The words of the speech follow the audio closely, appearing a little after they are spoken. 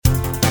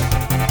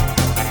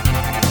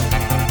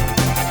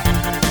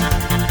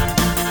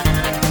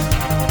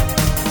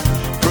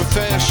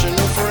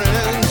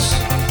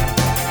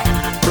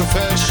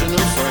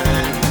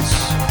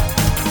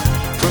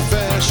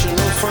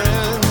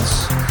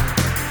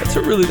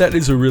That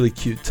is a really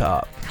cute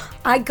top.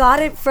 I got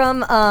it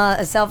from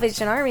a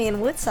Salvation Army in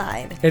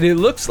Woodside. And it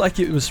looks like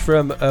it was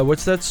from,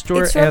 what's that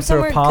store? It's from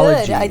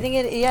Anthropology. somewhere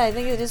good. I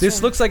think it is.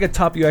 This looks like a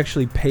top you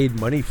actually paid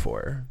money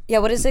for. Yeah,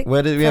 what is it?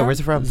 Where's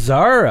it from?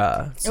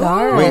 Zara.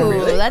 Zara. Wait,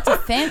 really? That's a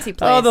fancy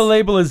place. Oh, the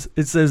label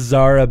it says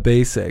Zara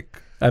Basic.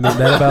 I mean,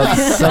 that about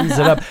sums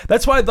it up.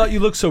 That's why I thought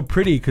you looked so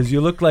pretty, because you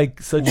look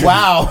like such a...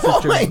 Wow.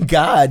 Oh, my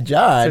God,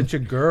 John. Such a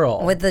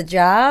girl. With the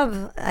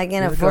job, I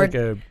can afford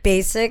like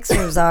basics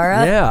from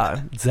Zara.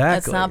 Yeah, exactly.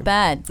 That's not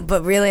bad.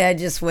 But really, I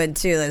just went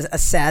to a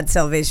sad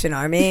Salvation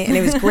Army, and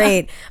it was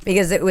great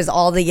because it was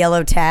all the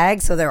yellow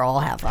tags, so they're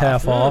all half off.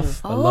 Half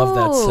off. I love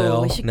that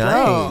sale. We should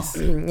Nice.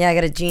 go. Yeah, I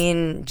got a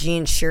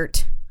jean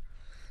shirt.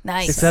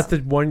 Nice. Is that the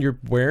one you're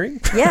wearing?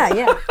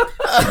 Yeah.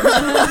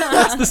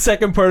 That's the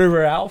second part of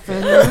her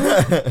outfit.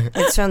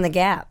 It's from the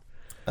Gap.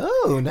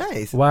 Oh,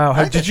 nice. Wow. I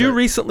like Did that you shirt.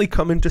 recently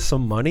come into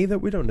some money that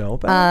we don't know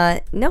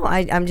about? No,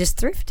 I'm just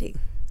thrifty.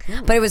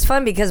 But it was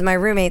fun because my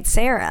roommate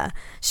Sarah,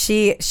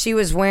 she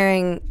was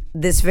wearing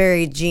this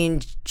very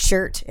jean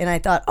shirt, and I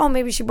thought, oh,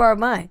 maybe she borrowed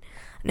mine.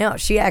 No,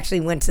 she actually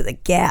went to the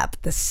Gap,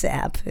 the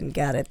Sap, and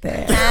got it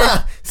there.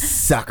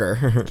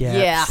 Sucker.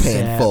 Yeah.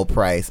 Paying full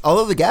price.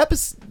 Although the Gap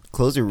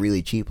clothes are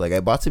really cheap. Like, I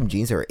bought some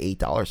jeans that were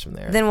 $8 from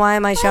there. Then why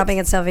am I shopping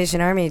at Salvation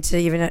Army to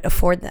even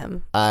afford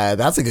them?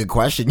 That's a good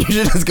question. You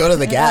should just go to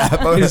the Gap.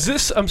 Is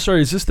this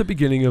the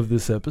beginning of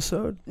this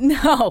episode?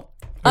 No.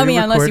 Are I mean,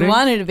 you unless you recording?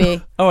 wanted to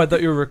be. Oh, I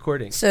thought you were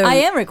recording. So I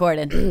am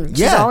recording. She's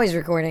Yeah. always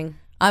recording,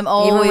 I'm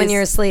always even when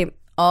you're asleep.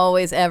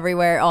 always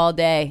everywhere all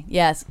day.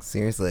 Yes.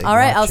 Seriously. All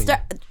right, I'll Watching.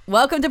 start.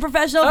 Welcome to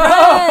Professional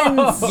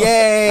Friends.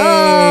 Yay!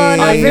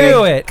 I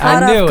knew it.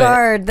 Caught I knew off it.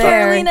 guard there.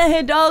 Carolina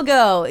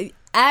Hidalgo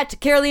at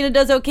Carolina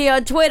Does Okay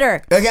on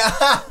Twitter,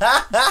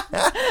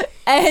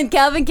 and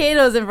Calvin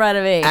Cato's in front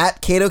of me,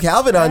 At Cato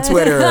Calvin on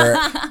Twitter.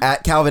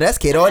 At Calvin S.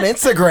 Cato on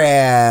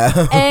Instagram.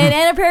 and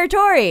Anna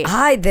Paratori.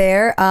 Hi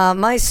there.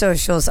 My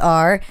socials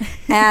are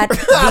at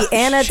the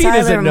Anna She Tyler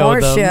doesn't know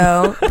Moore them.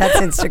 Show. That's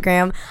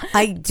Instagram.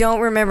 I don't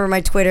remember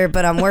my Twitter,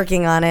 but I'm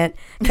working on it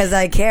because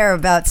I care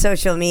about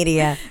social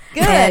media.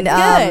 Good,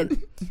 And,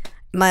 good.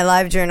 My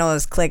live journal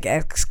is Click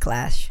X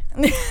Clash.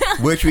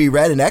 Which we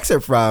read an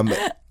excerpt from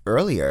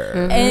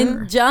earlier.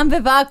 And John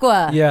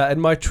Vivacqua. Yeah, and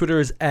my Twitter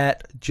is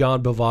at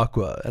John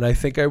Bavacqua, and I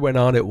think I went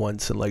on it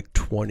once in like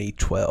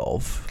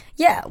 2012.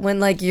 Yeah, when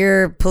like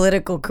your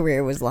political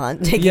career was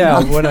taking Yeah,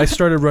 off. when I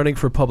started running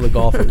for public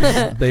office,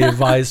 they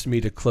advised me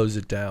to close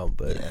it down.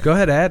 But go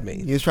ahead, add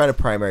me. He was trying to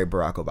primary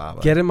Barack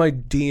Obama. Get in my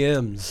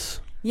DMs.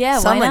 Yeah,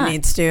 why Someone not?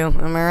 needs to.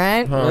 Am I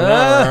right?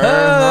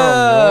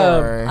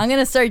 I'm going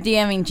to start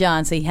DMing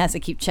John so he has to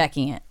keep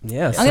checking it.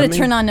 Yeah, I'm going to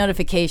turn on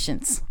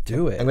notifications.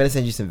 Do it. I'm going to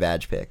send you some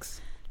vag pics.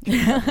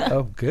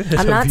 Oh, good.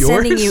 I'm not Of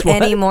sending you yours?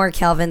 What? any more,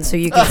 Calvin, so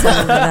you can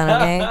send them to them,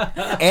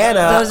 okay?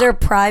 Anna, Those are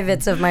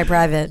privates of my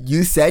private.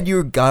 you said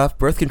you got off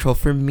birth control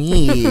for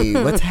me.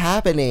 What's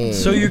happening?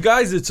 So you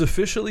guys, it's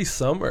officially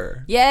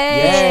summer.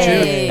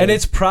 Yay! And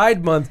it's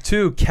Pride Month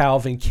too,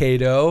 Calvin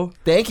Cato.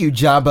 Thank you,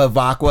 Jamba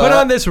Vakwa. Put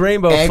on this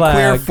rainbow and flag.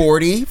 Queer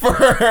 40 for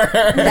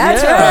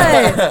That's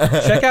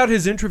right. Check out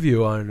his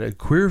interview on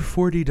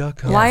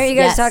queer40.com. Why are you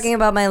guys Yes. talking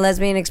about my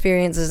lesbian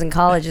experiences in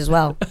college as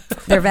well?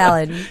 They're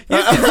valid.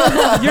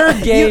 You're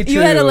gay too.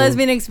 You had a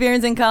lesbian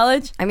experience in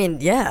college? I mean,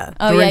 yeah.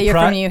 Oh, During yeah, you're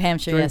Pri- from New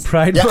Hampshire, During yes.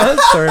 Pride Month?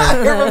 Or?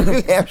 You're from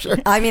New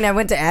Hampshire. I mean, I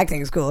went to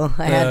acting school.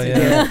 I had to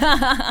do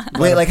it.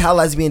 Wait, like how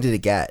lesbian did it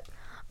get?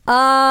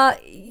 Uh,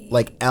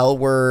 Like L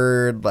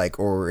word, like,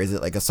 or is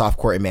it like a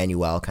softcore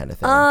Emmanuel kind of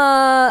thing?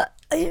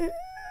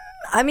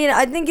 I mean,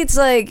 I think it's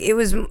like it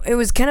was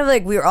kind of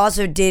like we were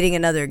also dating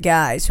another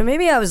guy. So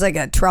maybe I was like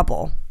a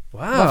trouble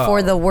Wow.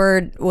 before the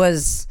word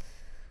was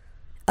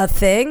a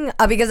thing.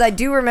 Because I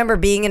do remember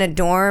being in a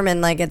dorm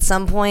and like at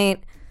some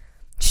point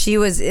she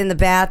was in the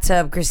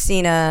bathtub,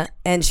 Christina,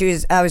 and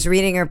I was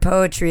reading her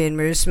poetry and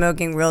we were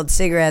smoking rolled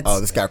cigarettes. Oh,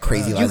 this got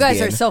crazy You lesbian.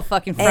 guys are so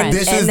fucking friends.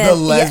 This And is then- the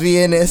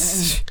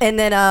lesbianist. And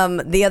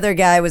then the other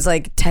guy was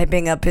like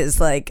typing up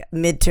his like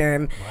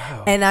midterm.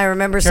 Wow. And I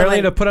remember Carolina,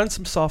 someone put on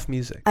some soft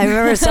music. I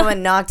remember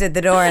someone knocked at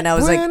the door and I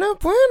was like, Bueno,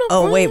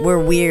 oh wait, bueno.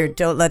 we're weird.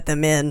 Don't let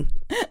them in.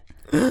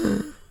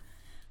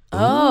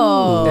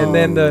 Oh. And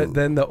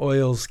then the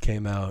oils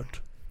came out.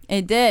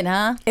 It did,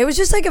 huh? It was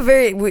just like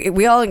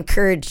we all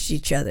encouraged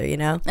each other, you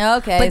know?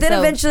 Okay. But then so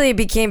eventually it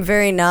became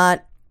very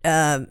not,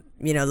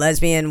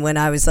 lesbian when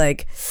I was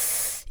like,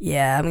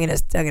 yeah, I'm gonna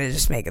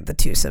just make it the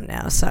twosome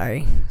now.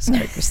 Sorry,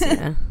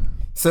 Christina.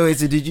 So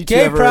did you two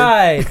Gay ever?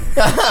 pride.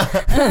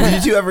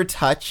 Did you ever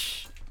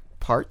touch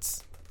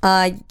parts?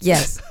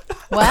 Yes.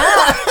 Wow.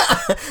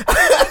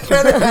 I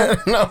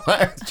don't know why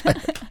I was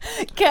trying.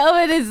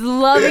 Calvin is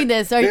loving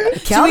this. Should we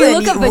Calvin,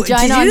 look up did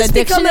vagina you on the just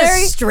become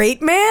dictionary? a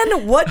straight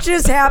man? What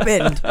just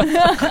happened?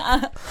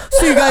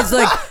 So you guys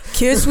like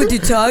kiss with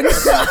your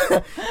tongues?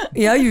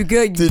 Yeah, you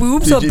good.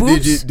 Boobs on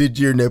boobs. Did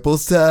your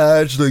nipples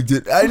touch? Like,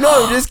 I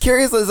know. I'm just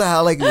curious as to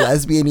how like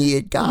lesbian-y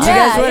it got. Do you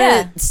guys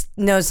Yeah, want to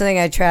know something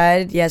I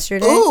tried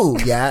yesterday? Ooh,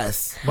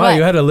 yes. Wow, What?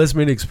 you had a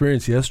lesbian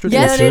experience yesterday.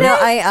 Yes, too? No.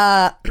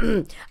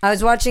 I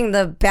was watching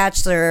The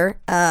Bachelor,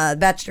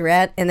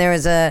 Bachelorette, and there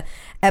was a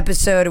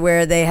episode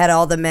where they had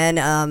all the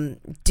men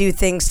do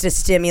things to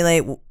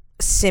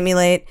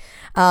simulate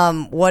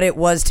what it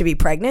was to be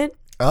pregnant.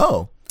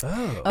 Oh.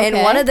 And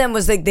Okay. one of them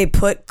was like they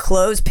put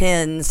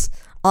clothespins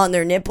on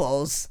their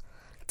nipples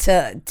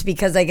to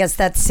because I guess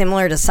that's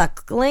similar to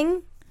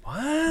suckling. What?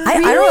 I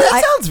Really? don't.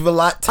 That sounds a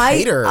lot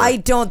tighter. I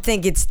don't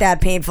think it's that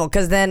painful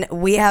because then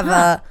we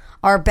have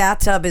our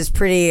bathtub is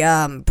pretty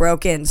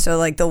broken. So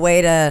like the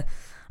way to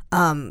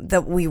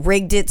that we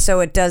rigged it so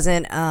it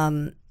doesn't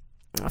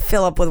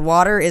fill up with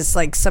water is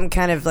like some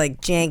kind of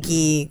like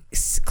janky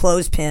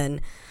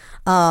clothespin.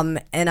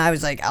 And I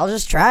was like, I'll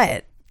just try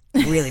it.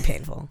 Really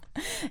painful.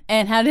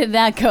 And how did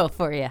that go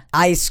for you?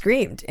 I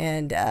screamed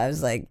and I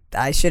was like,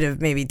 I should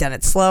have maybe done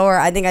it slower.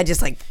 I think I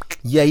just like.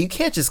 Yeah, you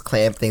can't just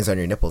clamp things on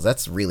your nipples.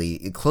 That's really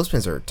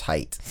clothespins are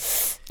tight.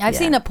 I've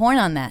seen a porn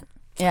on that.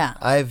 Yeah.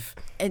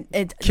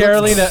 It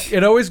Carolina,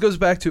 it always goes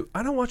back to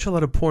I don't watch a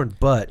lot of porn,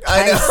 but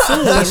I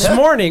know. this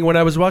morning when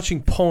I was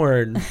watching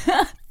porn,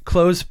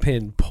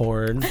 clothespin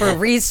porn For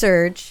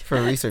research.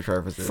 For research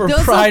purposes. for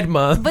Those Pride look-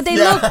 Month. But they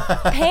look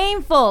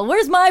painful.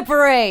 Where's my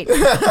parade?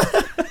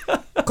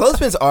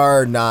 Clothespins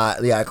are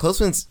not. Yeah,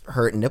 clothespins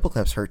hurt. And nipple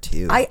clamps hurt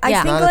too. I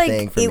Yeah. think Not a thing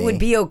like for it me. would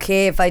be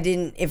okay if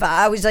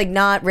I was like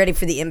not ready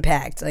for the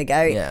impact. Like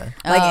I Yeah.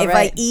 like Oh, if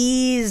right. I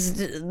eased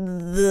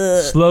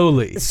the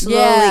Slowly.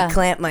 slowly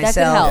clamp that could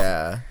myself. help.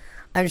 Yeah.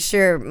 I'm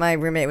sure my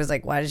roommate was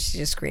like, "Why did she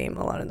just scream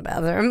alone in the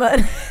bathroom?"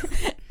 But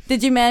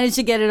Did you manage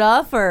to get it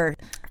off or?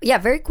 yeah,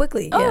 very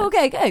quickly. Oh,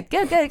 yeah.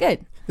 okay,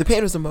 good. The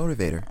pain was a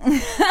motivator.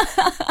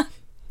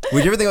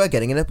 Would you ever think about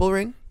getting a nipple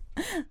ring?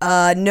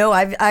 No,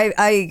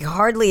 I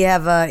hardly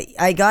have.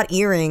 I got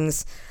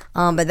earrings,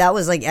 but that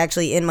was like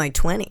actually in my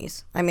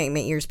 20s. I made my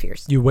ears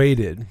pierced. You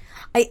waited.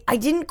 I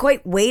didn't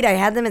quite wait. I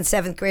had them in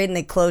 7th grade, and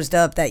they closed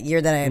up that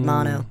year that I had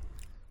mono.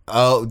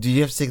 Oh, did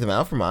you have to take them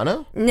out for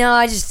mono? No,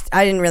 I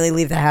didn't really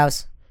leave the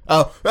house.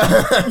 Oh.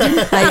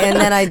 And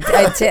then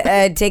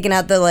I'd taken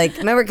out the like.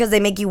 Remember, because they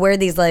make you wear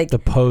these like The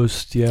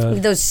post, yeah.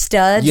 those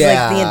studs,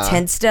 Yeah. like the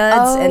intense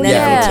studs, Oh, and then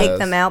yeah. I would take Yes.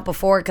 them out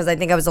before because I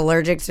think I was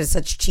allergic to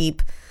such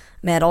cheap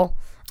metal.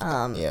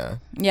 Yeah.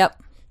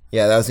 Yep.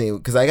 Yeah, that was me.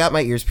 Because I got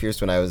my ears pierced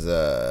when I was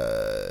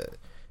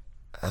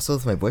I was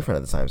with my boyfriend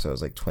at the time, so I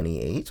was like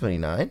 28,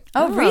 29.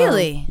 Oh,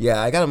 really? Yeah,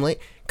 I got them late.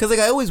 Because like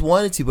I always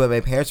wanted to, but my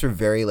parents were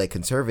very like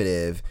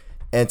conservative.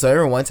 And so I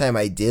remember one time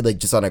I did like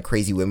just on a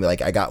crazy whim,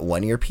 like I got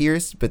one ear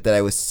pierced, but then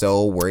I was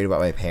so worried about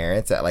my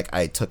parents that like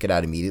I took it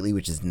out immediately,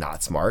 which is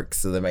not smart.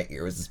 So then my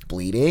ear was just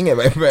bleeding, and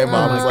my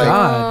mom was like,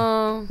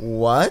 God.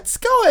 "What's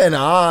going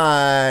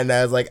on?"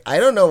 I was like, "I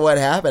don't know what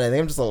happened. I think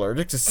I'm just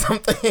allergic to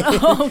something."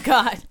 Oh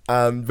God.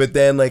 But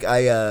then like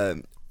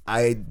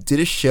I did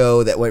a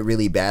show that went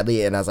really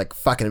badly, and I was like,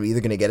 "Fuck it, I'm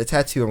either gonna get a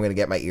tattoo or I'm gonna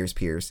get my ears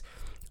pierced."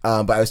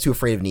 But I was too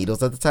afraid of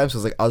needles at the time, so I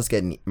was like, I'll just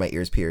get my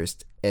ears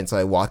pierced. And so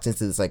I walked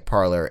into this like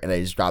parlor, and I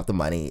just dropped the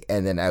money,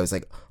 and then I was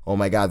like, oh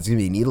my God, there's gonna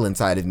be a needle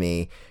inside of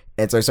me.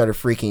 And so I started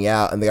freaking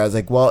out, and the guy was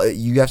like, well,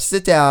 you have to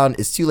sit down.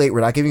 It's too late. We're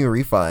not giving you a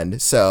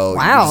refund. So you're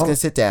Wow. just gonna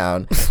sit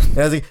down. And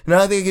I was like, no, I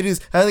don't think I can do this.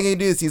 I don't think I can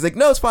do this. He's like,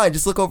 no, it's fine.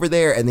 Just look over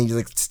there. And then he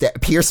just like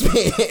pierced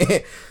me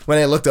when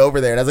I looked over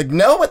there. And I was like,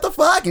 no, what the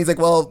fuck? And he's like,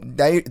 well,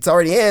 now it's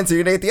already in, so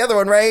you're gonna get the other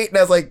one, right? And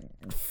I was like,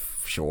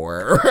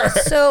 sure.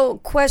 So,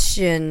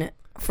 question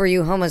for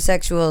you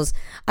homosexuals.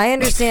 I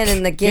understand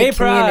in the gay, Gay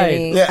pride.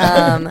 community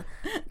Yeah.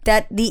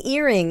 that the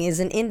earring is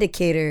an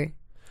indicator.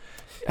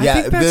 I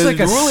think that's like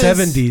a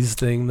 70s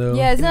thing, though.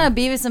 Yeah, isn't that a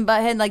Beavis and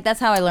Butthead? Like that's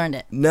how I learned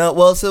it. No,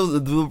 well, so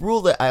the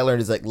rule that I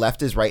learned is like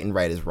left is right and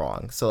right is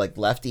wrong. So like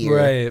left ear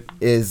Right.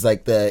 is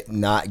like the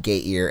not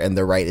gay ear, and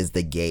the right is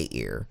the gay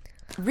ear.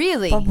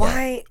 Really? But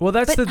why? Well,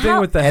 that's But the thing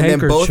how- with the And then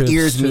both handkerchiefs,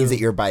 ears too. means that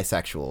you're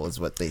bisexual, is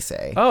what they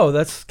say. Oh,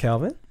 that's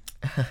Calvin.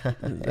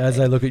 As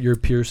I look at your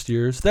pierced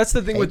ears, that's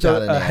the thing Hey, with John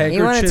the and Ann. handkerchiefs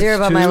You wanted to hear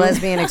about my too,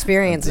 lesbian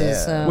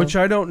experiences. Yeah. So. which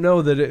I don't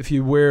know that if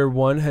you wear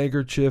one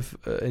handkerchief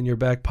in your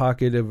back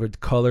pocket of a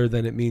color,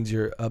 then it means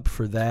you're up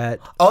for that.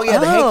 Oh yeah,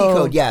 the hanky Oh.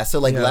 code. Yeah, so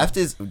like Yeah. left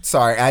is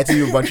sorry. I had to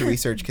do a bunch of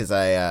research because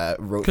I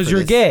wrote Because for you're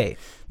this. gay.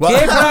 Well-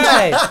 Gay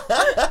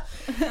pride.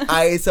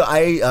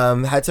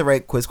 I had to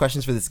write quiz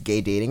questions for this gay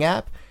dating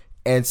app.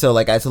 And so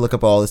like I had to look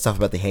up all this stuff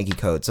about the hanky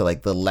code. So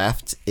like the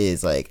left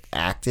is like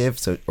active,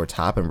 so or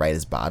top, and right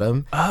is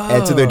bottom.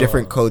 And so they're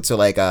different codes. So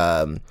like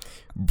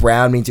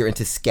brown means you're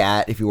into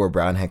scat if you wear a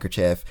brown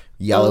handkerchief.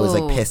 Yellow is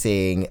like Ooh.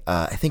 pissing.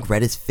 I think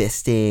red is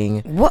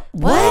fisting.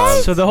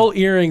 What? So the whole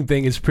earring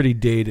thing is pretty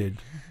dated.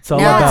 It's all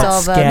Now about it's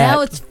all about- scat.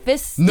 Now it's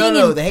fisting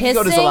No, and the hanky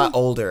code is a pissing? lot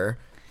older.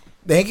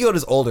 The hanky code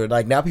is older.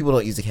 Like now people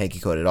don't use the hanky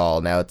code at all.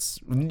 Now it's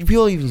people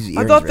don't even use I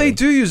earrings, thought they really.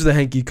 do use the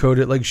hanky code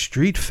at like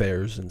street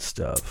fairs and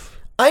stuff.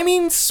 I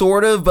mean,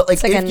 sort of, but like,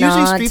 It's like a usually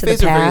nod street to the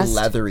fairs are very past.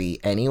 leathery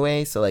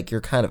anyway, so like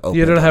you're kind of open.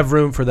 You don't to- have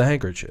room for the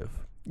handkerchief.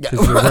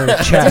 because you're wearing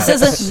chaps. This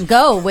doesn't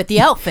go with the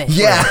outfit.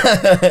 Yeah,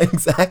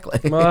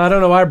 exactly. Well, I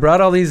don't know why I brought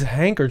all these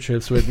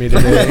handkerchiefs with me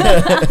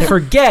today.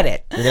 Forget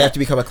it. You're gonna have to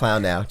become a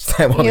clown now. Just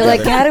tie them all You're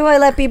like, together. how do I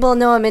let people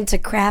know I'm into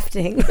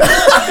crafting?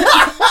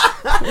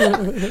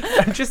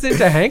 I'm just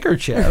into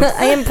handkerchiefs.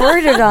 I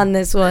embroidered on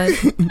this one.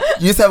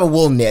 You just have a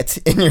wool knit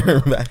in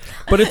your back.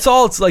 But it's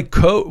like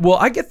coat. Well,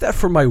 I get that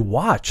from my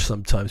watch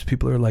sometimes.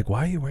 People are like,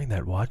 why are you wearing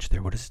that watch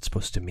there? What is it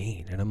supposed to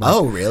mean? And I'm like,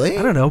 Oh, really?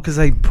 I don't know, because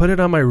I put it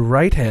on my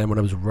right hand when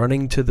I was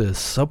running to the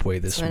subway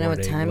this So I morning.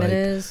 know what time like, it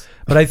is.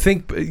 But I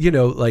think,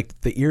 like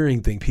the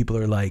earring thing, people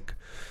are like,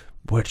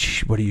 what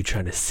are you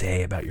trying to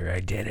say about your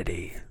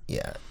identity?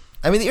 Yeah.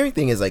 I mean, the earring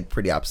thing is like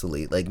pretty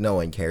obsolete. Like, no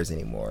one cares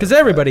anymore. Because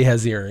everybody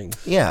has earrings.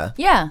 Yeah.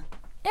 Yeah.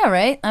 Yeah,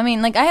 right. I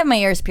mean, like I have my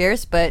ears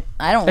pierced, but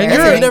I don't wear And Yeah,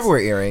 you're- you earrings. never wear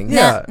earrings.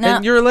 Yeah. no.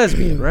 And you're a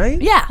lesbian,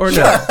 right? Yeah. Or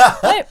sure.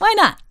 no? Why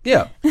not?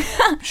 Yeah.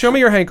 Show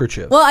me your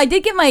handkerchief. Well, I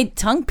did get my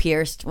tongue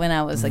pierced when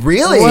I was like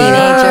Really? a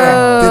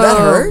teenager. Did that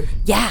hurt?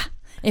 Yeah,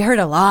 it hurt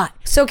a lot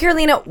So,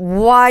 Carolina,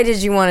 why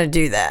did you want to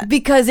do that?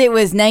 because it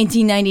was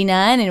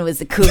 1999 and it was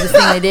the coolest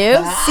thing to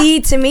do.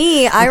 See, to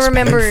me, I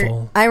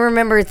painful.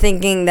 remember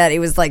thinking that it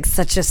was like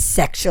such a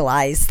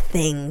sexualized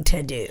thing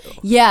to do.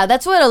 Yeah,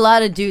 that's what a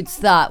lot of dudes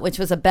thought, which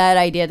was a bad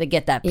idea to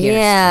get that pierced.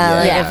 Yeah,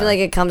 like, Yeah. I feel like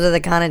it comes with a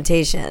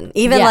connotation.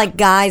 Even Yeah. like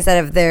guys that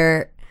have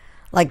their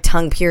like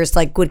tongue pierced,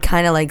 like would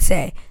kind of like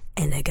say,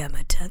 "And I got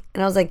my tongue,"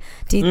 and I was like,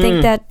 "Do you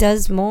think that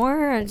does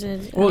more?" Or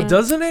just, Well,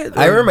 doesn't it?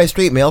 I remember my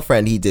straight male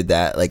friend, he did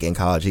that like in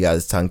college. He got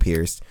his tongue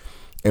pierced.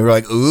 And we were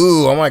like,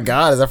 ooh, oh my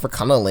God, is that for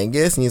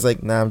cunnilingus? And he's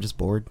like, nah, I'm just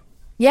bored.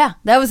 Yeah,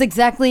 that was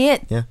exactly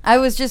it. Yeah. I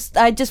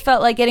just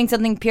felt like getting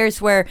something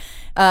pierced where,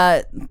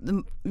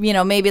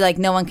 maybe like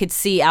no one could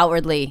see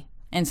outwardly,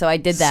 and so I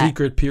did that.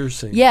 Secret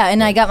piercing. Yeah,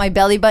 and I got my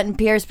belly button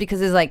pierced because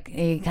it's like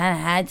you kind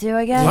of had to,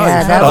 I guess. Wow, Yeah,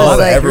 you've that had a was lot of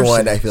like-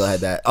 Everyone, piercing. I feel, had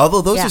that.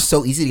 Although those Yeah. are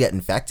so easy to get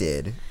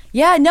infected.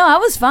 Yeah, no, I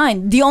was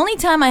fine. The only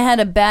time I had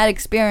a bad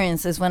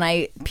experience is when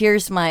I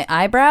pierced my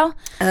eyebrow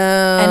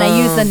and I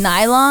used the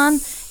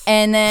nylon,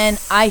 and then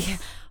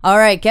all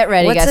right, get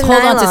ready, What's guys. a Hold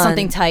on to nylon?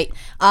 something tight.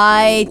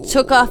 I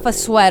took off a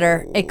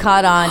sweater, it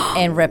caught on,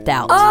 and ripped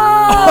out.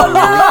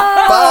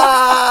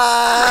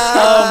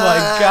 Oh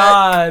my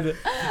God.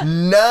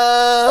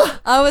 No.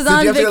 I was So did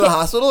on you have to go to the vacation.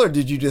 hospital or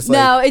did you just like.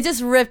 No, it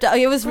just ripped out.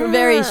 It was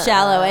very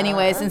shallow,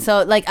 anyways, and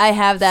so like I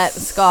have that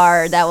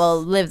scar that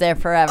will live there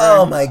forever.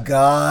 Oh my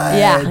God.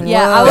 Yeah,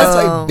 yeah, I That's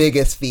was- my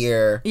biggest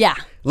fear. Yeah.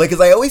 Like,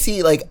 cause I always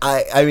see, like,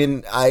 I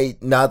mean,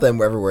 not that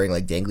I'm ever wearing,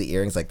 like, dangly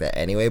earrings like that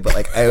anyway, but,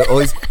 like, I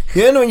always,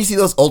 you know when you see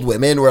those old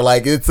women where,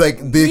 like, it's, like,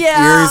 the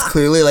Yeah. ears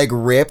clearly, like,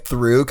 ripped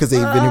through because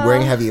they've been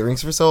wearing heavy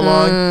earrings for so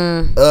long?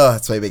 Ugh,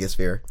 that's my biggest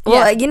fear. Well,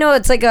 Yeah.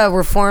 it's like a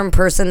reformed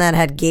person that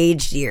had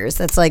gauged ears.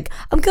 That's like,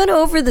 I'm kind of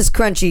over this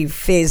crunchy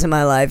phase of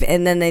my life,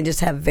 and then they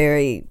just have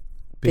very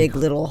big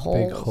little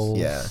holes. Big holes.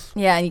 Yeah.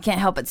 Yeah, and you can't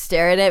help but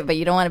stare at it, but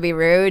you don't want to be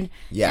rude.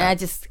 Yeah. And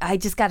I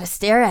just got to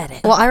stare at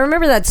it. Well, I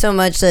remember that so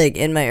much, like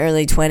in my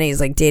early 20s,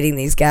 like dating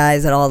these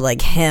guys that all had,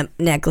 like hemp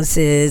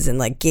necklaces and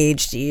like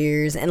gauged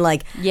ears, and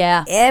like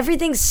Yeah.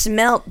 everything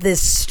smelt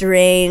this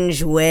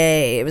strange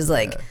way. It was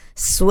like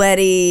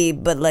sweaty,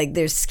 but like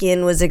their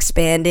skin was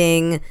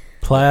expanding.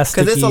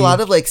 Plastic. Because it's a lot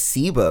of, like,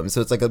 sebum,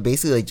 so it's, like,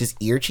 basically, like, just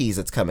ear cheese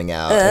that's coming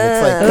out. And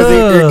it's, like, because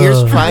your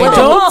ear's trying to...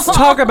 Don't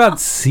talk about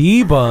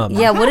sebum.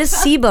 Yeah, what is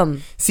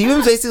sebum?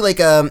 Sebum's basically, like,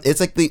 it's,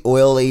 like, the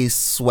oily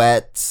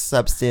sweat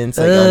substance,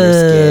 like, on your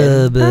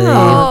skin.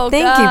 Oh,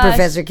 Thank you, gosh.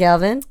 Professor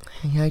Calvin.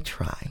 Yeah, I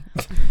try.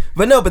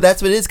 But no, but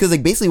that's what it is. Because,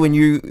 like, basically when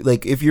you,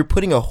 like, if you're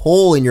putting a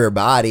hole in your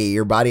body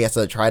has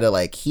to try to,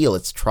 like, heal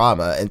its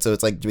trauma. And so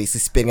it's, like,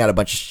 basically spitting out a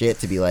bunch of shit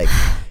to be like,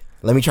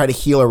 let me try to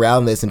heal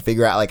around this and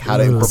figure out, like, how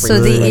to incorporate So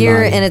this in the my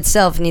ear body. in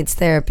itself needs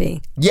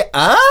therapy. Yeah.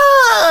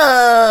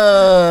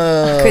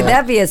 Ah! Could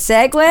that be a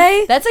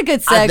segue? That's a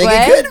good segue. I think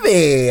it could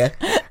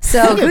be.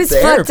 So Speaking of who's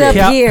fucked up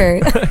therapy.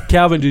 here?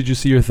 Calvin, did you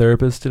see your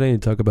therapist today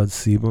and talk about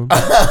sebum?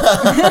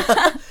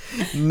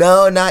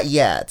 No, not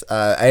yet.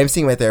 I am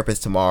seeing my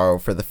therapist tomorrow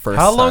for the first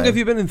time. How long have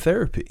you been in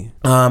therapy?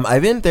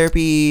 I've been in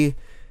therapy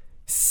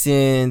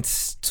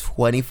since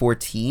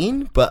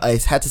 2014, but I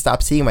had to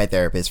stop seeing my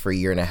therapist for a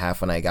year and a half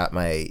when I got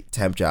my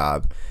temp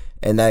job.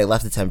 And then I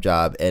left the temp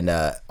job, and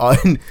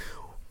on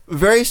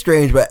very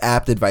strange but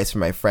apt advice from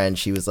my friend,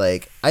 she was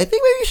like, I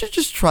think maybe you should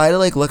just try to,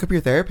 like, look up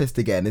your therapist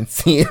again and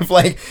see if,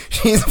 like,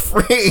 she's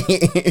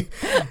free.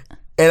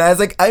 And I was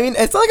like, I mean,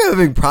 it's not like I'm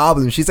having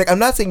problems. She's like, I'm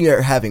not saying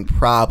you're having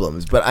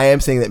problems, but I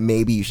am saying that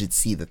maybe you should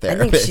see the I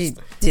therapist. think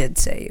she did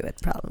say you had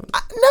problems.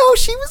 No,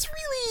 she was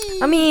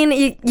really... I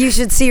mean, you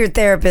should see your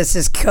therapist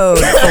as code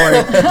for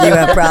you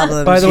have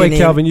problems. By the you way, need-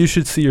 Calvin, you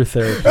should see your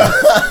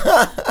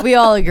therapist. We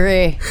all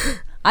agree.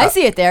 I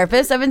see a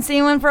therapist. I've been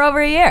seeing one for over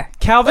a year.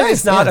 Calvin Nice,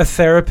 is not yeah. a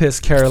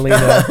therapist,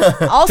 Carolina.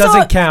 Also,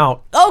 Doesn't count.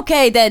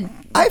 okay, then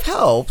I've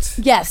helped.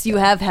 yes, you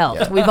have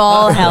helped. We've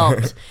all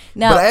helped.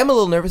 Now, But I am a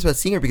little nervous about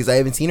seeing her because I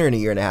haven't seen her in a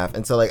year and a half,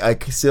 and so like I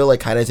still like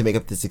kind of to make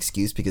up this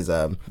excuse because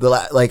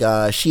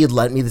she had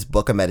lent me this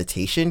book of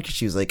meditation because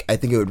she was like, I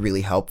think it would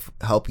really help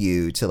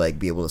you to like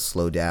be able to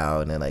slow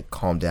down and like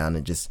calm down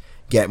and just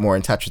get more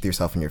in touch with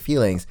yourself and your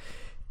feelings.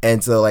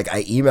 And so like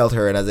I emailed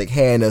her and I was like,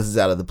 hey, I know this is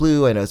out of the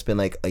blue. I know it's been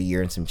like a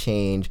year and some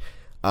change.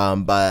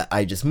 But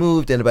I just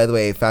moved, and by the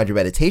way, I found your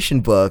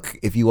meditation book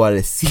if you want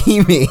to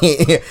see me,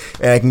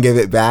 and I can give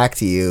it back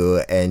to you.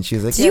 And she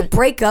was like, Did you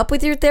break up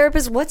with your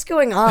therapist? What's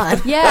going on?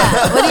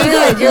 Yeah. What do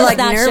you do? You're like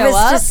not show nervous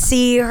up? to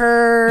see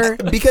her.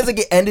 because like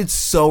it ended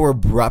so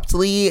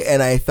abruptly,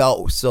 and I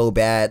felt so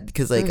bad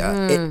because like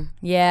it,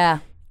 Yeah.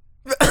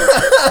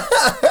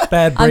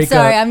 Bad breakup. I'm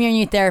sorry. I'm your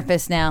new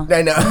therapist now.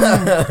 I know.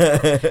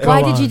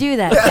 Why Go did you on. do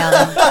that,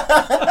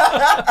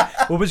 Calvin?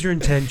 What was your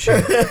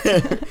intention?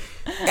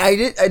 I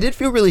did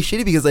feel really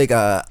shitty because like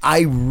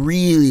I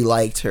really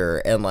liked her,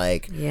 and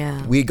like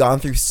Yeah. we had gone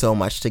through so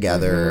much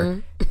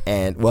together,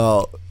 and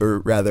well, or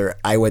rather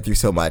I went through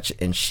so much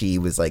and she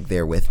was like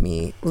there with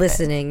me.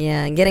 Listening,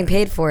 yeah, and getting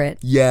paid for it.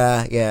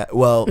 Yeah.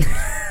 Well,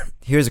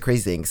 here's the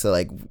crazy thing. So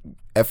like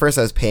at first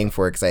I was paying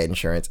for it because I had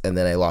insurance, and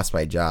then I lost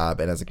my job,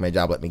 and I was like, my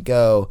job let me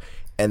go,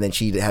 and then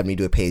she had me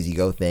do a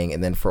pay-as-you-go thing,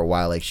 and then for a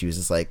while like she was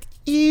just like,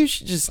 you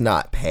should just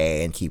not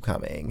pay and keep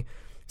coming.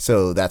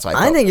 So that's why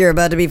I think you're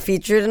about to be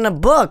featured in a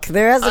book.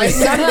 There has to be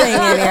something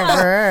in here for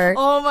her.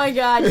 Oh my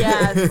God,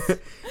 yes.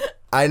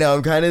 I know,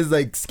 I'm kind of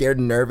like scared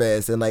and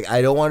nervous, and like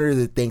I don't want her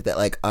to think that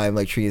like I'm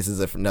like treating this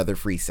as another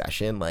free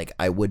session. Like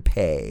I would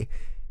pay.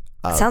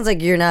 Sounds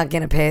like you're not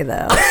gonna pay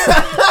though.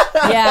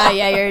 Yeah,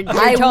 you're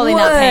I totally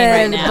not paying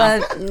right would, now.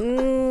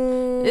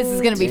 But, This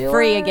is going to be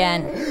free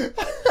again.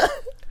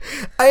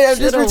 I'm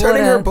just Shoulda,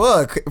 returning her woulda.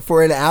 book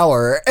for an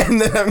hour,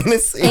 and then I'm gonna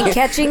see. and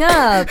catching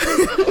up.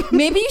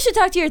 Maybe you should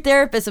talk to your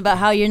therapist about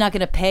how you're not going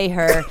to pay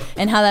her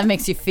and how that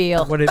makes you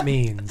feel. What it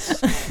means.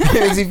 It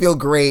makes me feel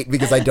great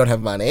because I don't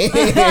have money.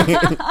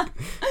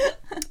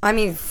 I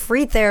mean,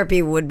 free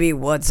therapy would be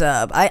what's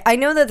up. I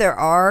know that there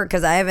are,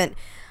 because I haven't,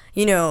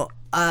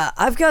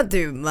 I've gone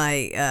through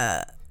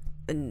my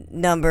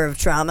number of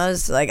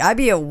traumas. Like, I'd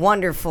be a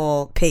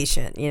wonderful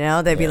patient,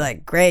 They'd be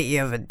like, great, you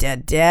have a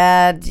dead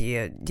dad,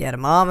 you had a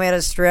mom who had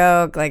a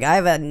stroke. Like, I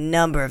have a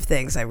number of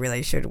things I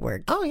really should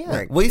work. Oh yeah.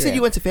 work Well, you said through.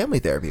 you went to family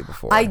therapy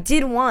before. I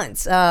did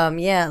once.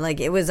 Yeah, like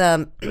it was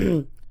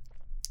it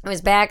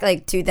was back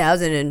like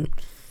 2000 and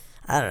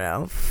I don't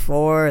know,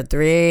 4 or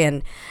 3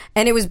 and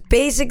it was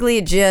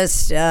basically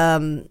just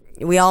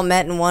we all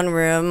met in one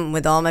room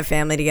with all my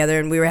family together,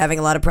 and we were having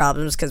a lot of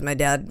problems because my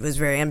dad was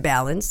very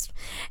unbalanced,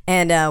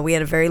 and we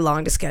had a very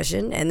long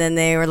discussion, and then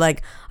they were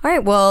like, all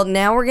right, well,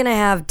 now we're gonna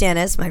have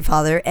Dennis, my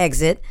father,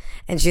 exit.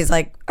 And she's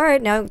like, all right,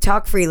 now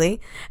talk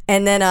freely.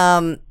 And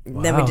then we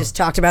Wow. just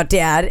talked about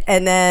dad,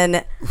 and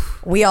then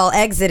we all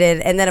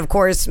exited, and then of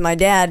course my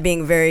dad,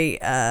 being a very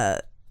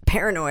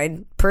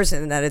paranoid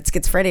person that had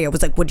schizophrenia,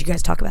 was like, what'd you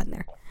guys talk about in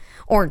there?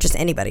 Or just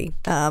anybody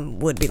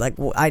would be like,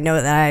 well, I know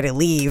that I had to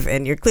leave,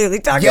 and you're clearly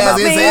talking yeah, I about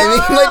was me. gonna say, I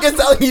mean, like it's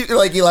not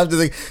like you left.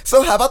 Like,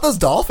 so how about those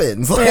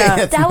dolphins? Like, Yeah.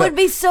 it's That not- would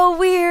be so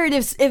weird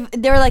if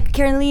they were like,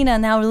 Carolina,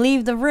 now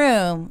leave the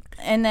room.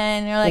 And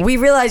then you're like, We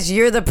realize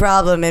you're the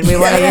problem, and we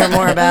want to hear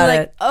more about like,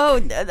 it. oh,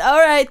 all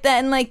right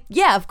then. Like,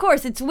 yeah, of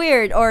course, it's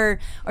weird. Or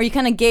you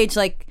kind of gauge,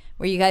 like,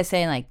 were you guys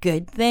saying like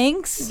good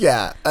things?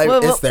 Yeah,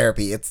 Well, it's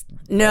therapy. It's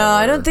No,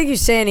 I don't think you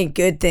say any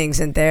good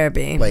things in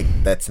therapy. like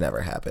that's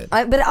never happened.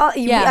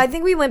 Yeah. I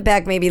think we went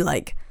back maybe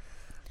like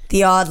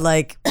the odd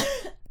like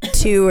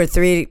 2 or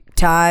 3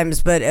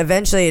 times, but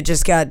eventually it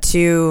just got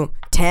too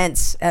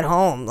tense at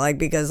home, like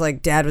because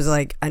like dad was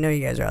like, I know you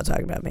guys are all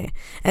talking about me,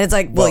 and it's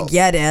like, well, Well-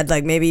 yeah, dad,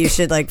 like maybe you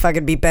should like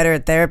fucking be better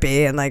at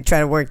therapy and like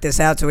try to work this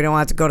out so we don't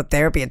have to go to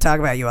therapy and talk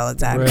about you all the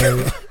time.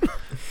 Right.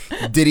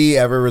 Did he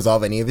ever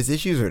resolve any of his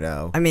issues or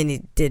no? I mean,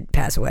 he did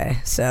pass away,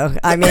 so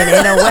I mean,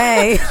 in a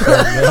way,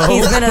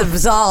 he's been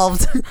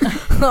absolved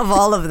of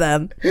all of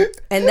them,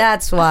 and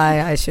that's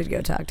why I should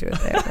go talk to a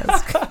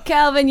therapist.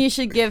 Calvin, you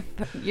should give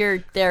your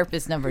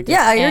therapist number to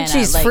Yeah, Anna.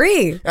 she's like,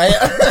 free.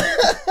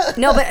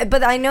 No,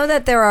 but I know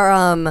that there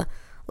are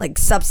like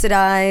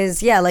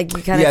subsidized. Yeah, like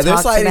you kind of Yeah,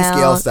 there's talked sliding about.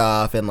 scale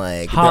stuff and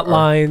like there are-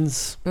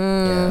 Hotlines,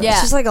 Yeah.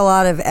 It's just like a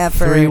lot of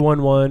effort.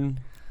 311.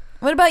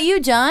 What about you,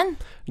 John?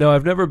 No,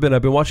 I've never been.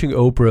 I've been watching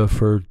Oprah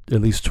for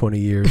at least 20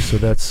 years, so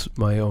that's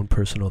my own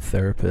personal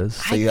therapist.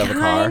 So you have a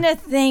car? I kind of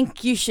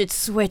think you should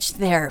switch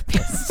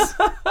therapists.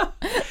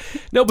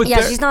 No, but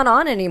Yeah, she's not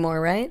on anymore,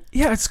 right?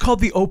 yeah, it's called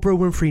the Oprah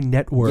Winfrey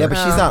Network. Yeah, but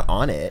she's not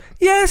on it.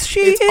 yes, she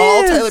It's is.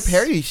 all Tyler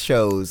Perry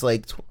shows.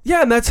 Like,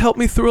 Yeah, and that's helped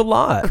me through a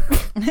lot.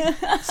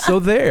 So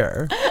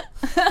there.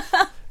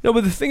 No,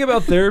 but the thing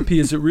about therapy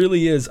is it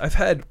really is. I've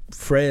had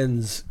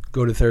friends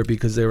go to therapy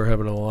because they were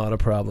having a lot of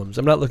problems.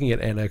 I'm not looking at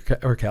Anna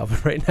or Calvin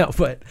right now,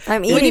 but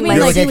I'm What do you eating mean, my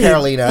you're like- looking at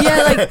seaweed. Carolina.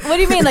 Yeah, like, what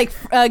do you mean?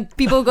 Like,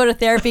 people go to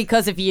therapy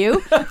because of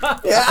you?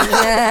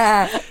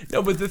 Yeah.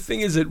 no, but the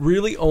thing is, it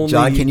really only.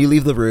 John, can you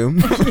leave the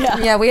room?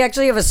 Yeah, we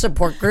actually have a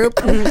support group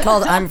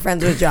called I'm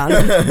Friends with John.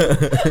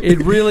 It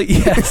really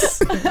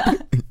yes.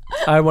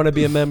 I want to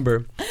be a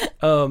member.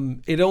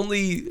 It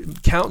only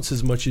counts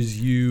as much as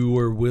you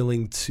are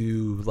willing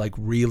to like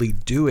really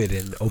do it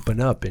and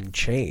open up and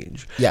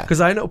change. Yeah.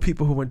 Because I know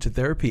people who went to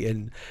therapy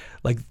and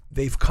like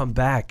they've come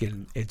back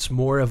and it's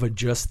more of a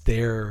just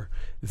their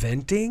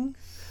venting,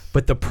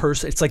 but the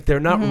person, it's like they're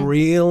not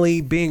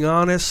really being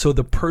honest. So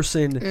the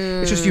person,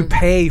 it's just you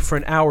pay for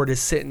an hour to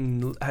sit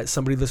and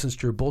somebody listens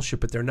to your bullshit,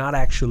 but they're not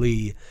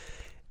actually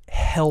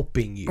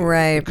helping you,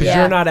 Right. Because Yeah.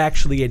 you're not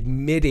actually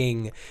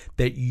admitting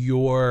that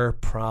you're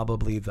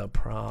probably the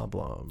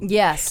problem.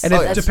 Yes. And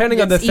That's-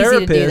 depending on the it's easy to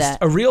do therapist, that.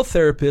 a real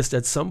therapist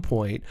at some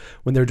point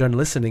when they're done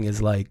listening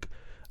is like,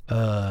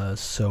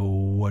 so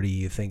what do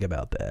you think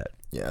about that?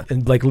 Yeah.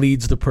 And like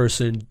leads the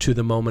person to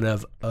the moment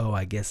of, oh,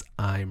 I guess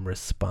I'm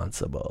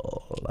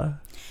responsible.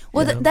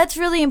 Well, that's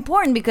really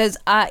important because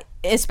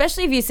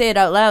especially if you say it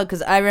out loud,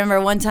 because I remember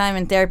one time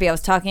in therapy, I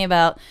was talking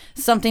about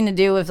something to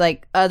do with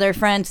like other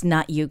friends,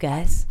 not you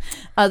guys,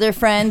 other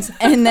friends.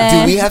 And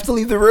then, Do we have to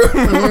leave the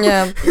room?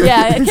 Yeah.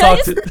 yeah, Talk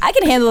I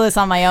can handle this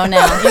on my own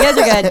now. You guys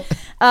are good.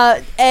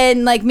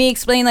 And like me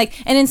explaining like,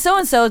 and then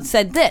so-and-so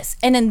said this,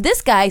 and then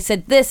this guy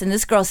said this, and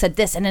this girl said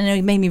this, and then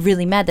it made me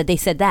really mad that they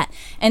said that.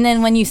 And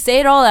then when you say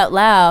it all out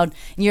loud,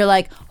 you're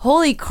like,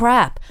 holy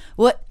crap,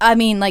 what, I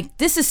mean, like,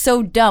 this is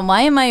so dumb.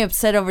 Why am I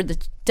upset over the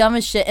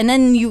dumbest shit? And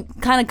then you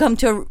kind of come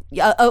to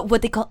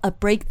what they call a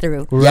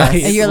breakthrough.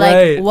 Right. And you're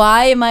right. like,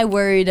 why am I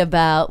worried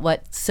about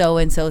what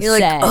so-and-so You're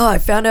said? like, oh, I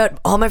found out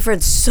all my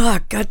friends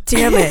suck. God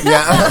damn it.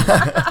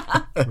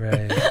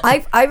 Right.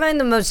 I find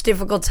the most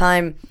difficult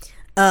time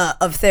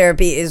of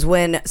therapy is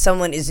when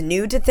someone is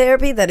new to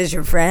therapy that is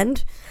your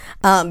friend,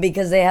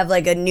 because they have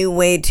like a new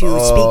way to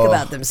speak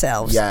about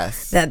themselves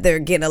yes. that they're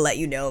gonna let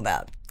you know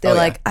about. They're Oh, yeah.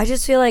 like, I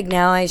just feel like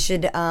now I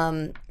should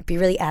be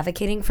really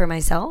advocating for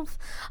myself.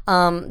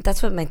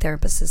 That's what my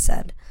therapist has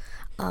said.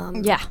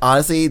 yeah.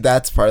 Honestly,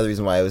 that's part of the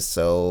reason why I was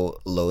so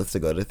loath to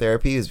go to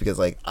therapy is because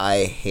like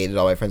I hated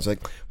all my friends were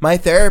like, my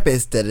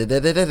therapist da da da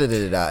da da da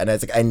da da, and I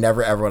was like, I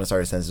never ever want to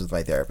start a sentence with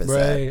my therapist.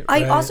 Right.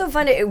 I also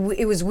find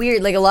it was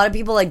weird. Like a lot of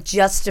people like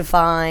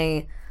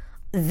justify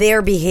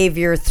their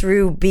behavior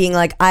through being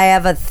like, I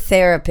have a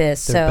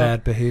therapist. Their so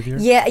bad behavior.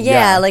 Yeah,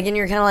 Yeah. like, and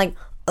you're kind of like,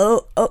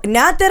 oh,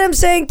 not that I'm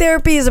saying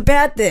therapy is a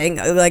bad thing.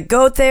 Like,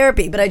 go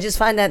therapy. But I just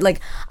find that, like,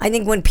 I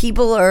think when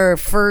people are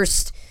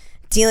first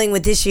dealing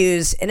with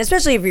issues, and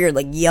especially if you're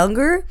like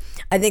younger,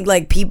 I think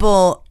like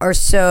people are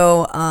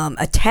so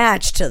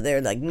attached to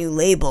their like new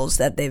labels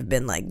that they've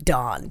been like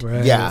donned.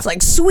 Right. Yeah. It's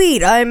like,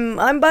 sweet, I'm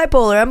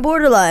bipolar, I'm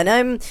borderline,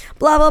 I'm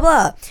blah blah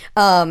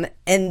blah,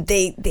 and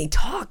they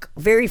talk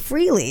very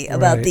freely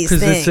about Right. these 'Cause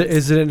things.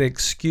 is it an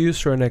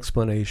excuse or an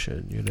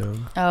explanation? You know.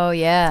 Oh,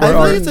 yeah. I feel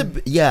Or-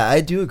 like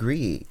I do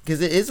agree because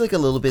it is like a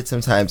little bit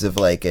sometimes of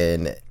like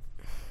an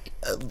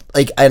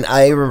and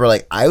I remember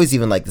like I was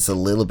even like this a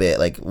little bit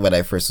like when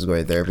I first was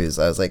going to therapy.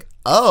 I was like,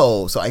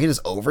 oh, so I can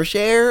just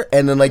overshare,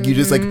 and then like you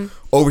just like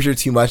overshare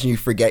too much and you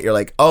forget. You're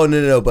like, oh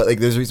no, but like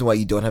there's a reason why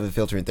you don't have a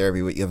filter in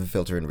therapy, but you have a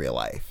filter in real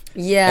life.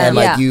 Yeah, and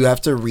like yeah. you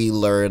have to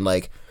relearn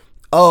like.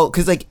 Oh,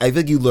 because like I feel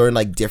like you learn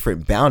like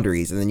different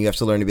boundaries, and then you have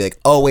to learn to be like,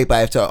 oh wait, but I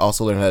have to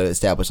also learn how to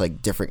establish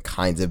like different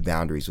kinds of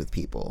boundaries with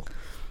people.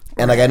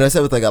 And like I noticed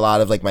that with like a lot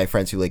of like my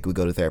friends who like would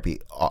go to therapy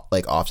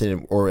like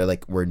often or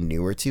like were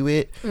newer to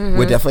it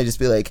would definitely just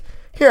be like,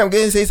 here, I'm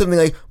gonna say something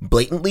like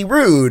blatantly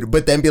rude,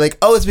 but then be like,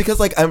 oh, it's because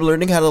like I'm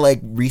learning how to like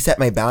reset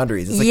my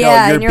boundaries. It's like,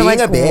 Yeah, no, and you're you're being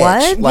like, a bitch.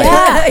 what? Like,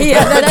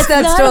 Yeah, that's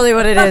not totally a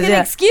what it is. fucking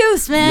Yeah.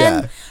 excuse,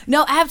 man. Yeah.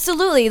 No,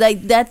 absolutely.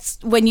 Like that's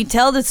when you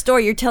tell the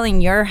story, you're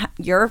telling your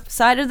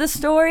side of the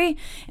story,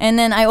 and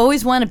then I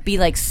always want to be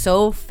like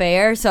so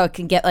fair so I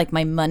can get like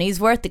my money's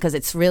worth because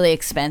it's really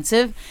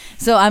expensive.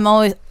 So I'm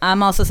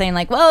also saying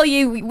like, well,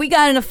 we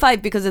got in a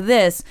fight because of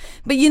this,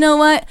 but you know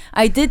what?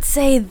 I did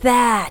say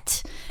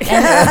that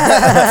and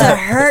to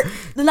hurt,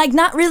 like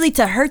not really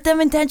to hurt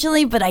them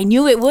intentionally, but I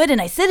knew it would,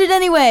 and I said it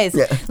anyways.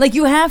 Yeah. Like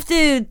you have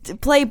to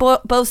play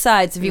both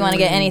sides if you want to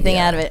get anything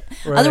out of it.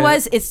 Right.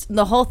 Otherwise, it's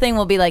the whole thing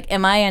will be like,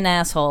 am I an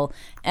asshole?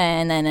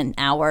 And then an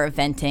hour of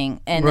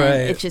venting, and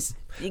then Right.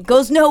 it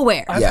goes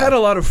nowhere. I've Yeah. had a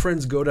lot of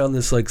friends go down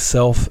this like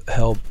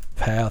self-help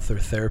path or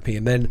therapy,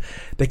 and then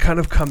they kind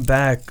of come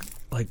back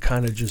like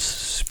kind of just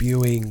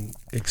spewing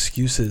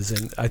excuses,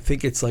 and I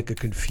think it's like a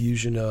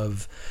confusion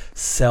of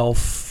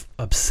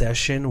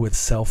self-obsession with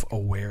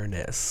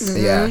self-awareness.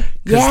 Yeah.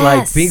 Because like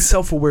Yes. being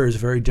self-aware is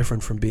very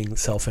different from being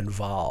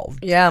self-involved.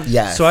 Yeah.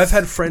 Yeah. So I've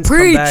had friends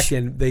Preach. come back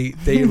and they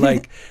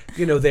like,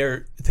 you know,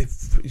 they've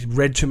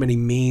read too many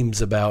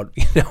memes about,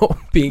 you know,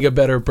 being a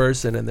better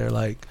person, and they're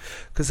like,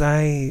 because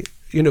I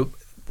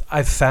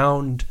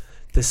found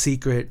the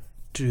secret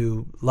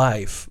to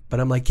life, but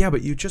I'm like, yeah,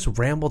 but you just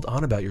rambled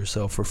on about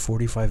yourself for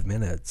 45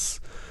 minutes,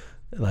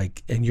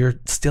 like, and you're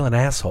still an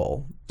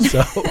asshole.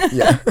 So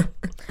Yeah.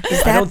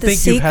 Is I that don't the think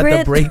secret? you've had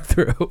the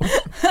breakthrough.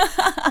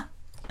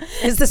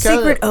 Is the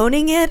secret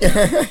owning it?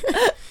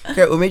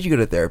 Okay, what made you go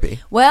to therapy?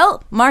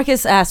 Well,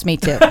 Marcus asked me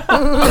to.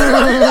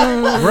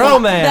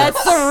 Romance.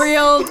 That's the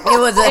real. It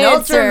was an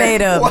answer.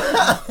 ultimatum.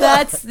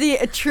 That's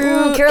the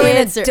true Carolina,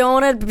 answer.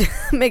 don't want to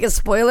make a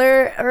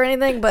spoiler or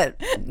anything, but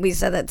we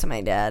said that to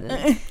my dad.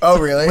 And Oh,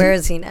 really? where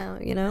is he now?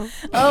 You know?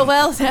 Oh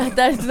well,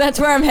 that's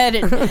where I'm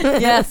headed.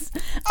 Yes.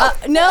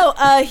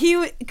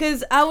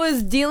 Because I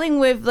was dealing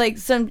with like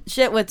some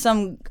shit with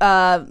some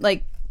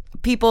like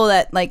people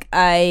that like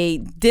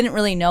I didn't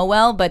really know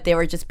well, but they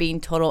were just being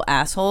total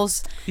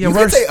assholes. Yeah, You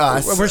we're can say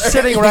us. We're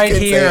sitting You right can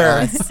say here.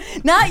 us.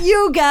 Not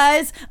you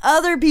guys,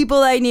 other people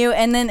I knew.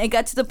 And then it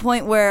got to the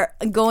point where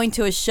going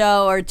to a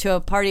show or to a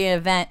party or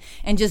event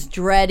and just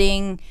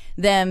dreading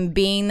them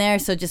being there.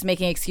 So just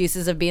making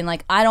excuses of being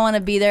like, I don't want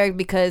to be there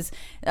because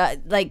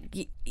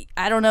like,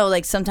 I don't know,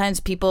 like sometimes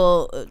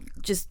people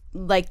just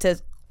like to,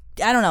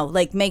 I don't know,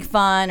 like make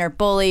fun or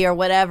bully or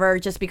whatever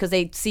just because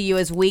they see you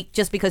as weak,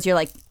 just because you're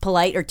like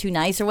polite or too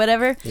nice or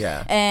whatever.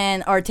 Yeah.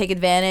 And or take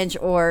advantage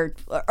or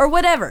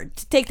whatever.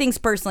 To take things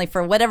personally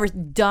for whatever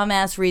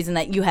dumbass reason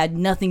that you had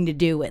nothing to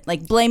do with,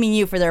 like blaming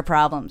you for their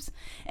problems.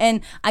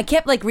 And I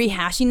kept like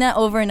rehashing that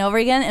over and over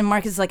again. And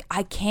Marcus is like,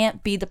 I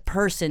can't be the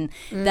person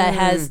that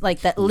has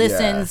like that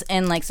listens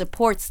and like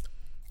supports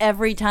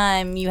every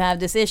time you have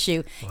this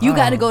issue. You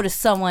got to go to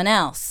someone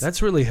else.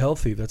 That's really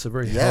healthy. That's a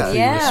very Yeah. healthy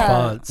Yeah.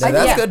 response. Now,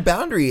 that's Yeah. good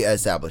boundary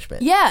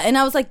establishment. Yeah, and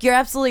I was like, you're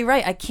absolutely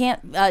right. I can't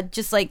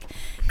just like,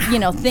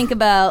 think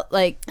about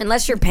like,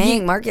 Unless you're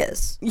paying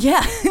Marcus.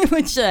 yeah,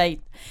 which I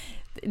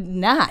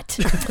not.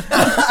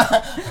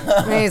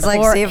 He's like,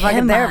 Or see a fucking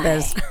am I?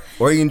 therapist.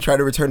 Or you can try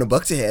to return a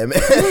book to him.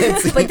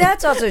 But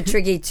that's also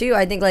tricky too.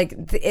 I think like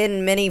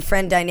in many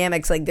friend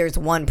dynamics, like there's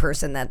one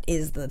person that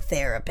is the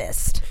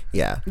therapist.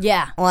 Yeah.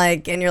 Yeah.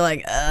 Like, and you're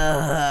like,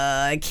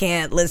 I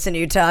can't listen to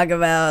you talk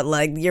about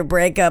like your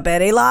breakup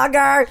any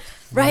longer.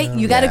 Right?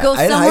 You got to go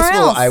In somewhere high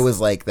school, else. I was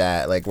like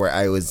that, like where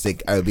I was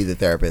like, I would be the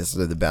therapist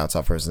or the bounce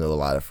off person to a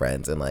lot of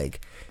friends, and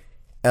like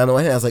on the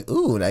one hand I was like,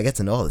 ooh, and I get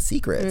to know all the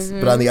secrets,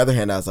 but on the other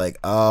hand I was like,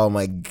 oh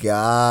my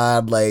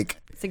god, like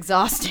It's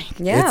exhausting.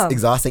 Yeah. it's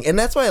exhausting, and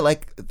that's why I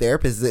like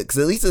therapists, because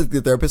at least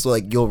the therapist will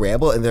like, you'll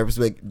ramble and the therapist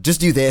will be like, just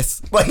do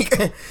this, like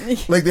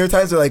like there are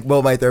times where like,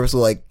 well, my therapist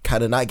will like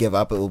kind of not give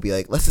up, but will be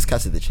like, let's just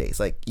cut to the chase,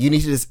 like you need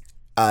to just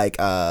like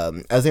I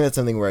was thinking about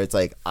something where it's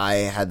like I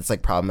had this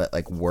like problem at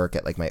like work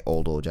at like my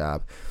old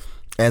job,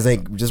 and I was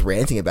like just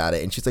ranting about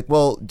it, and she's like,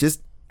 well,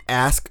 just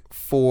ask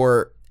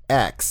for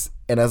X,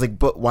 and I was like,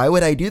 but why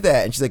would I do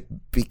that? And she's like,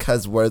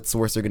 because what's the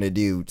worst they're gonna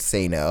do?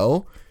 Say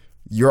no.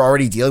 You're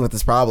already dealing with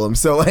this problem,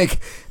 so like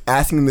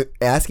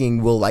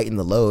asking will lighten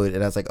the load.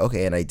 And I was like,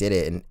 okay, and I did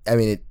it, and I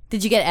mean,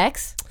 Did you get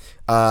X?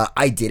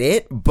 I did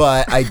it,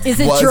 but I Is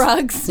it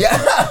drugs? Yeah,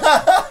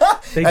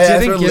 They I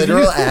asked didn't for give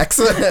literal you. X.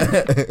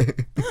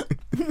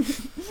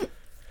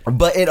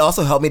 But it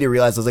also helped me to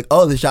realize I was like,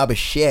 oh, this job is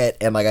shit,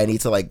 and like I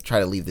need to like try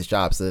to leave this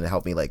job, so then it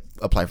helped me like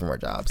apply for more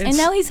jobs. And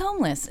now he's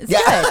homeless. It's Yeah.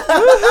 good.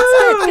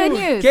 It's good. Good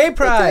news. Gay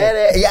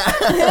pride.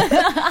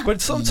 Yeah.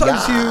 But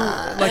sometimes you,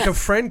 like a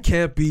friend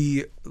can't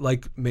be,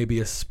 like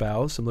maybe a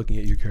spouse, I'm looking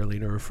at you,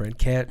 Carolina, or a friend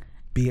can't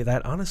be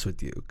that honest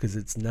with you because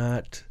it's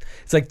not,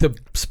 it's like the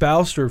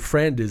spouse or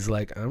friend is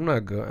like, I'm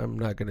not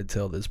going to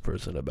tell this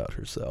person about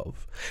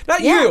herself.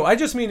 Not Yeah. you, I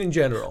just mean in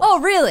general. Oh,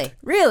 really?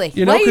 Really?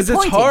 You know, Why are because it's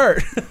pointing?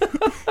 hard.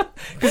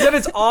 Because then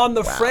it's on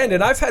the friend.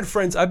 And I've had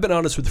friends, I've been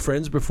honest with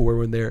friends before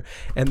when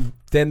and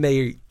then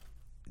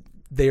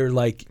they're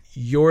like,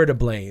 you're to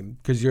blame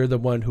because you're the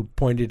one who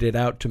pointed it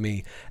out to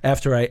me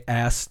after I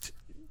asked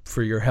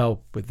for your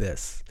help with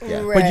this.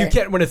 Yeah. But you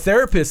can't, when a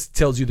therapist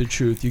tells you the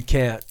truth, you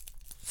can't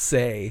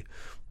say,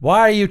 why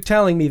are you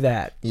telling me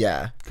that?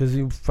 Yeah. Because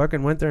you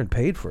fucking went there and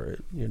paid for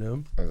it, you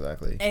know?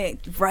 Exactly.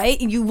 Right?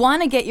 You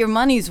want to get your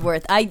money's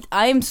worth.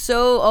 I'm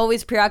so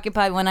always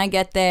preoccupied when I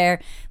get there,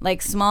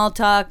 like small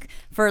talk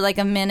for like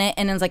a minute,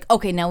 and it's like,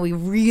 okay, now we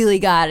really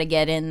got to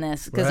get in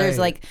this because there's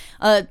Right.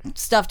 like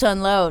stuff to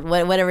unload,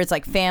 whatever it's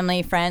like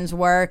family, friends,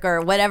 work,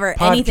 or whatever,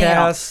 anything at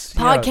all. Podcasts,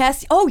 yeah.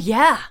 Podcasts.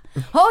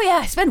 Oh yeah.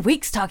 I spend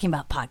weeks talking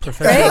about podcasts.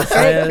 Great,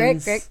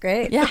 Friends.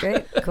 great. Yeah.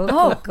 Great. Cool,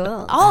 Oh,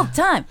 cool. all the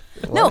time.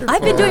 No,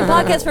 I've been doing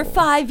podcasts for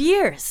 5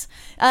 years.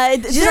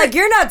 She's like,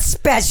 you're not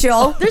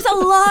special. there's a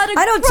lot of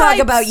I don't talk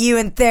gripes about you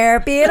in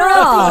therapy at throughout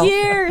all. the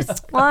years.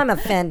 Well, I'm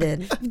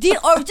offended.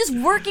 Or just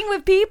working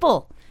with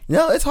people.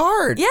 No, it's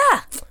hard.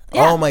 Yeah.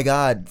 Oh my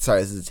god.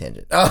 Sorry, this is a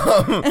tangent.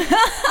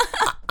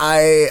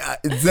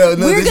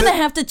 We're gonna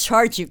have to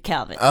charge you,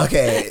 Calvin.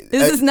 Okay.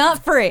 This is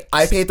not free.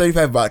 I paid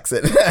 $35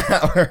 an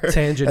hour.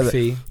 Tangent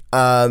fee.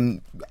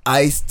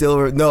 I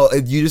still no.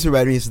 You just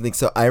reminded me of something.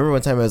 So I remember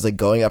one time I was like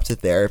going up to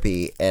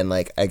therapy, and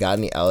like I got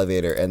in the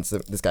elevator, and so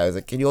this guy was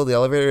like, "Can you hold the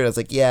elevator?" And I was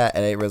like, "Yeah."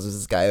 And I realized it was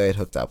this guy who I had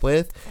hooked up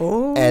with,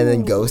 and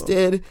then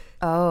ghosted.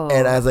 Oh.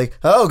 And I was like,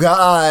 "Oh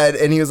God!"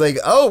 And he was like,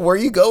 "Oh, where are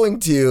you going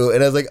to?"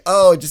 And I was like,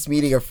 "Oh, just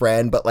meeting a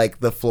friend." But like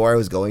the floor I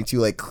was going to,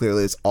 like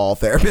clearly it's all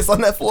therapists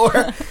on that floor.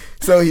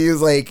 So he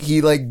was like,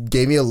 he like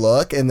gave me a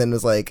look, and then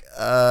was like,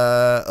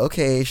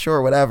 "Okay,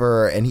 sure,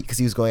 whatever." And because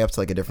he was going up to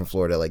like a different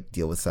floor to like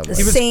deal with someone. The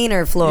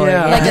saner floor.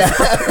 Yeah. Like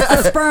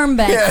a sperm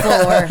bank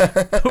floor.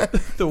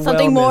 The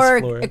Something wellness more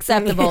floor.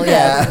 acceptable.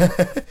 Yeah.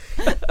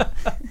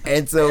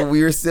 And so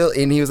we were still,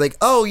 and he was like,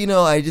 "Oh,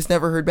 I just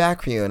never heard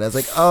back from you." And I was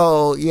like,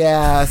 "Oh,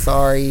 yeah,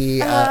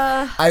 sorry.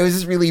 I was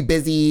just really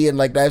busy, and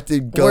like I have to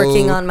go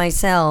Working on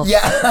myself.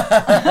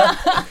 Yeah."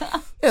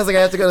 I was like,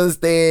 I have to go to this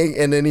thing.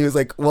 And then he was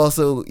like, well,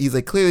 so he's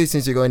like, clearly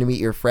since you're going to meet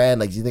your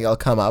friend, like, do you think I'll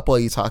come up while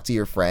you talk to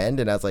your friend?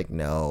 And I was like,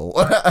 no.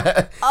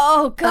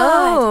 Oh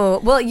God. Oh,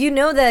 well, you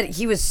know that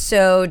he was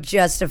so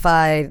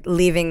justified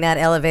leaving that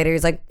elevator.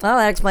 He's like, oh,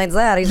 that explains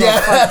that. He's all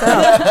fucked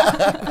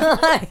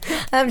up.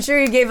 I'm sure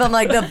you gave him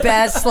like the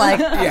best, like,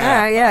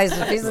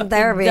 he's in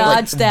therapy.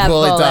 Dodge that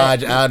bullet bullet.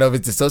 dodge. I don't know if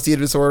it's dissociative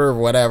disorder or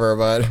whatever,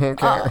 but who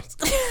cares?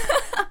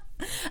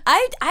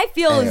 I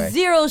feel Anyway.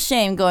 zero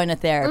shame going to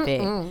therapy.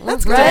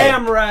 That's good.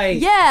 Damn right.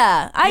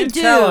 Yeah, I You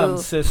do. tell him,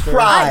 sister.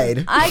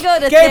 Pride. I go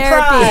to Gay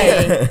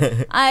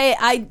therapy.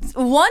 I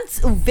once,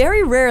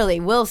 very rarely,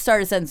 will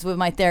start a sentence with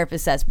my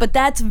therapist says, but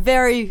that's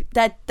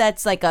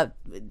like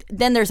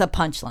then there's a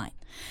punchline.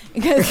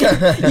 Because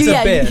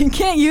bit. you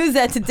can't use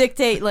that to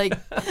dictate like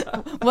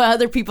what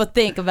other people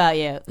think about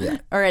you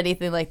or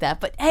anything like that.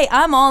 But hey,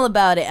 I'm all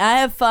about it. I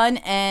have fun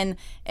and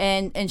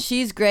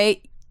she's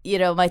great. You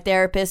know, my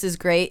therapist is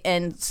great,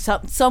 and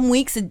some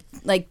weeks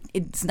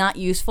it's not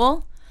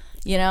useful,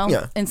 you know.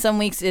 Yeah. And some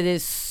weeks it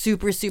is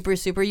super, super,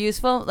 super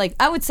useful. Like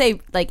I would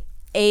say, like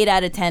 8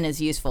 out of 10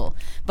 is useful.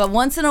 But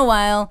once in a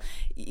while,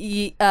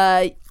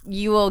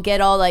 you will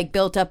get all like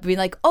built up and be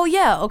like, oh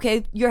yeah,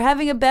 okay, you're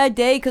having a bad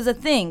day because of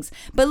things,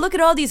 but look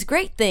at all these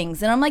great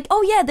things. And I'm like,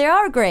 oh yeah, they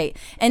are great.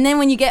 And then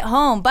when you get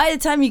home, by the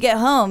time you get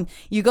home,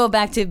 you go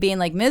back to being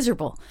like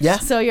miserable. Yeah.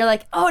 So you're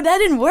like, oh, that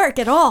didn't work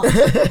at all.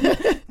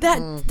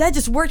 that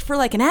just worked for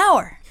like an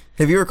hour.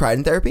 Have you ever cried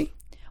in therapy?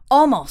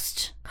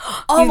 Almost.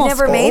 You've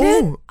never made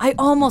it? I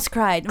almost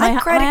cried. I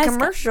cried my at eyes-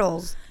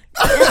 commercials.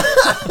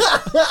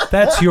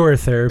 That's your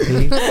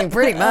therapy.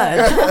 Pretty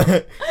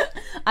much.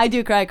 I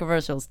do cry at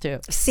commercials too.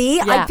 See,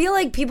 Yeah. I feel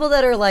like people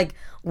that are like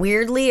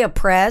weirdly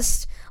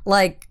oppressed,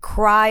 like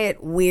cry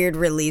at weird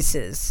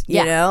releases. You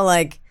Yeah. know,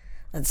 like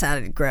that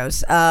sounded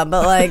gross, but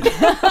like, like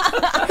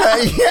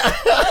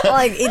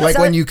it's Like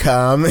when you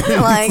come.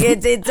 like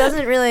it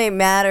doesn't really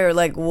matter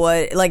like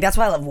what, like that's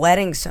why I love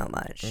weddings so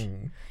much.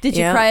 Did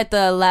you Yeah. cry at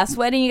the last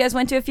wedding you guys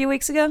went to a few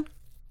weeks ago?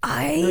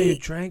 I know you I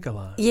drank a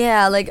lot.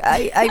 yeah, like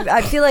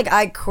I feel like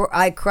I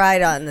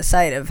cried on the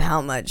sight of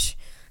how much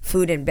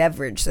food and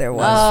beverage there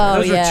was. Oh,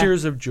 Those yeah. are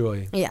tears of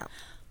joy. Yeah.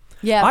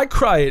 Yeah. I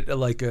cry at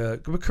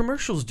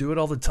commercials do it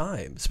all the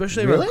time,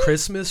 especially around Really?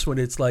 Christmas when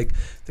it's like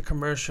the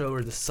commercial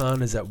where the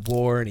son is at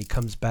war and he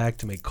comes back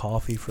to make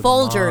coffee for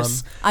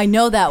Folgers. the mom. I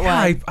know that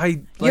Yeah, one.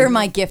 I You're like-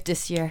 my gift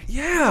this year.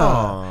 Yeah,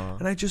 Aw.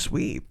 and I just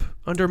weep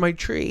under my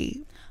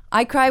tree.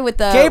 I cry with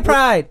the Gay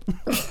pride.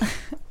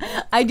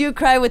 I do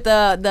cry with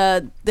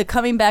the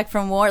coming back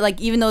from war,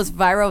 like even those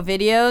viral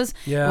videos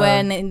Yeah.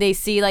 when they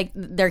see like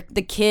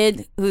the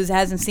kid who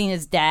hasn't seen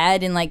his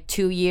dad in like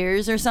 2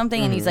 years or something,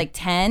 and he's like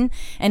 10,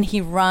 and he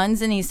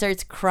runs and he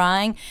starts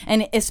crying,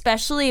 and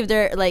especially if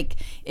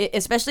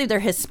they're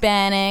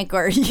Hispanic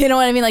or you know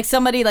what I mean, like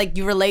somebody like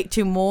you relate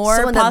to more,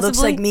 Someone possibly. that looks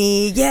like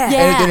me. Yeah.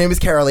 Yeah. And their name is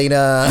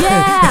Carolina.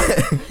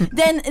 Yeah.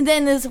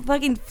 then there's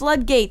fucking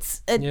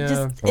floodgates.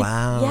 Yeah.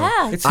 Wow.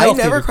 Yeah. It's I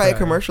healthy never to cry at cry.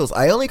 commercials.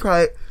 I only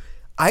cry.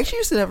 I actually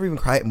used to never even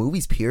cry at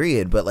movies,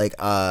 period. But like,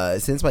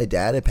 since my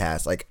dad had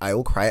passed, like I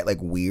will cry at like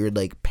weird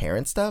like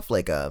parent stuff.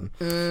 Like,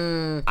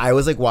 I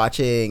was like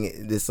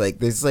watching this like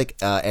there's like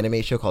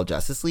anime show called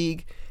Justice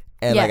League,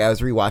 and Yeah. like I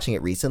was rewatching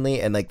it recently,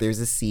 and like there's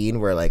this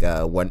scene where like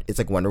it's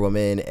like Wonder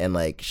Woman, and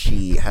like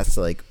she has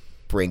to like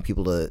bring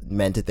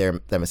men to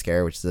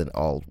Themyscira, which is an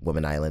all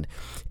woman island,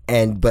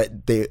 but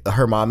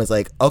her mom is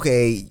like,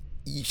 okay,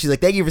 she's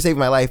like, thank you for saving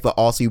my life, but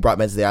also you brought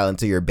men to the island,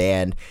 so you're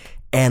banned,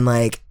 and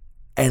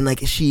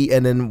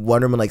then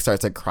Wonder Woman like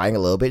starts like crying a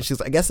little bit. She's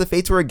like, I guess the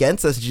fates were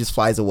against us, and she just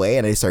flies away,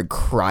 and I start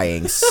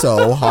crying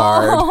so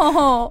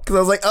hard because I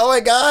was like, oh my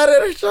god,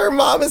 her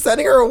mom is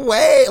sending her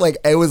away. Like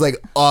it was like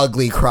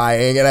ugly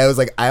crying, and I was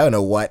like, I don't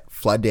know what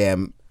flood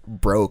dam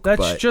broke, That's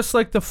but just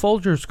like the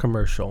Folgers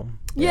commercial,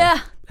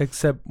 Yeah.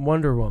 except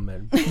Wonder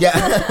Woman.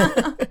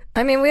 yeah.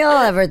 I mean, we all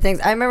have our things.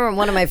 I remember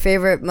one of my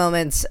favorite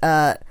moments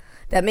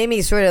that made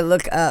me sort of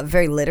look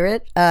very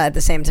literate at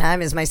the same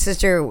time is my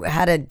sister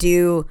had to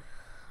do.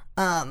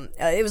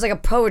 It was like a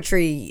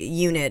poetry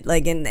unit,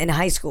 like in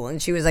high school,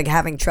 and she was like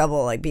having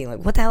trouble, like being like,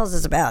 "What the hell is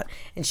this about?"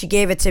 And she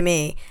gave it to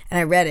me, and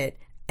I read it,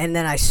 and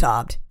then I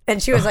sobbed.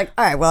 And she was like,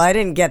 "All right, well, I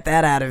didn't get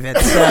that out of it.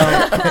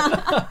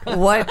 So,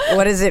 what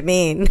does it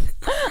mean?"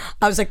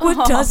 I was like,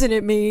 "What doesn't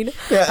it mean?"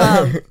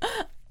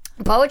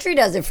 Poetry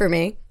does it for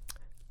me.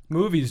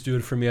 Movies do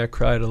it for me. I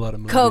cried a lot of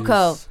movies.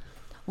 Coco.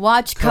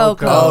 Watch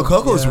Coco. Coco. Oh,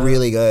 Coco's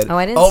really good. Oh,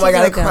 I didn't Oh see my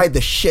god, Coco. I cried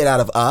the shit out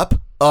of Up.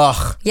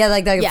 Ugh. Yeah,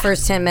 like the Yeah.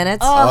 first 10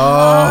 minutes.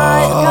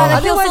 God, I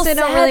feel Otherwise, so I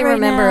don't sad really right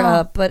remember now.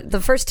 Up, but the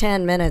first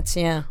 10 minutes,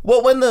 yeah.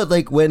 Well,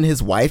 when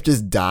his wife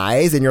just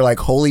dies, and you're like,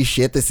 holy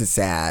shit, this is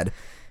sad.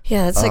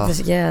 Yeah, that's like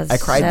this. Yeah, I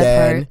cried sad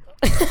then,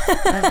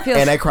 part.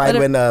 and I cried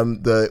when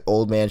the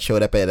old man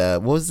showed up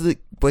at what was the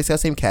Boy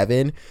Scout's name?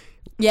 Kevin.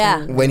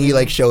 Yeah. When he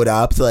like showed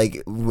up to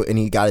like and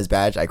he got his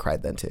badge, I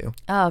cried then too.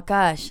 Oh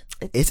gosh.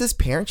 It's his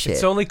parent shit.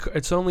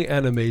 It's only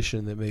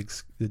animation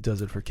that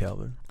does it for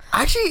Calvin.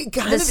 Actually,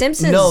 kind The of,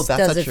 Simpsons no, that's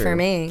does not it true. for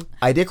me.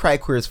 I did cry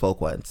at Queer as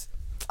Folk once.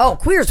 Oh,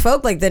 Queer as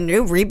Folk, like the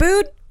new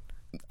reboot?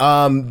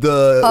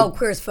 Oh,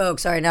 Queer as Folk.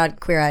 Sorry, not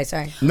Queer Eye.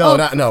 Sorry. No,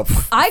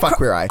 fuck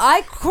Queer Eye.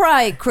 I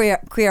cry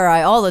Queer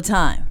Eye all the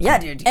time. Yeah,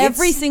 dude.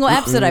 Every single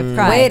episode I've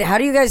cried. Wait, how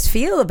do you guys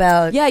feel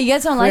about? Yeah, you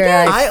guys don't like Queer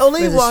it? Eye I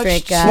only with a watched.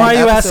 straight guy? Why are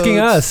you episodes. asking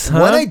us, huh?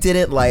 One I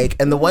didn't like,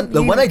 and the one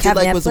I did have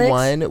like was the Netflix?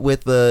 one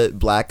with the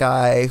black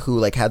guy who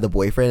like had the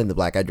boyfriend, and the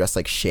black guy dressed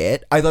like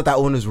shit. I thought that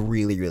one was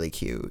really, really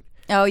cute.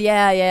 Oh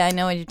yeah, I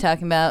know what you're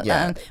talking about.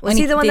 Yeah. Was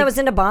he the one that was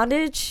into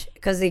bondage?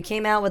 Because he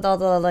came out with all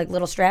the like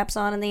little straps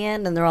on in the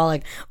end, and they're all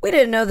like, "We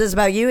didn't know this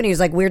about you," and he was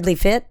like weirdly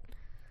fit.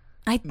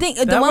 I think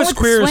the That one was with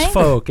Queer the as swing.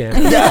 Folk.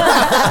 Anthony.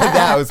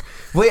 That was.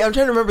 Wait, I'm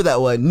trying to remember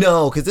that one.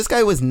 No, because this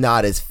guy was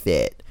not as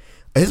fit.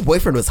 His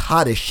boyfriend was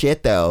hot as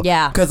shit though.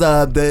 Yeah. Because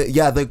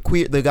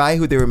the guy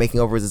who they were making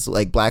over was this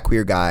like black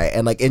queer guy,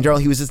 and like in general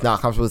he was just not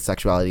comfortable with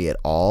sexuality at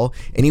all,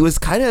 and he was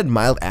kind of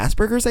mild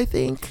Asperger's, I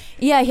think.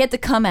 Yeah, he had to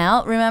come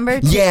out. Remember?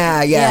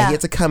 Yeah, he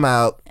had to come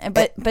out.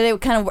 But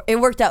it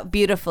worked out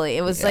beautifully.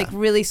 It was like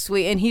really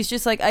sweet, and he's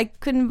just like I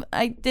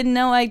didn't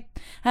know I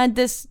had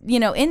this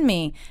in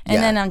me, and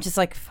Yeah. then I'm just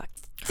like fuck.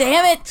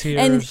 Damn it!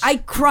 Tears. And I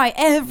cry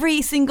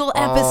every single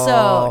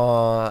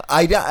episode.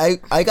 I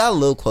got a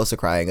little close to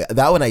crying.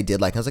 That one I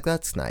did like. I was like,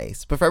 that's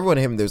nice. But for everyone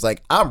him, there's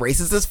like, I'm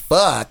racist as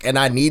fuck, and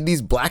I need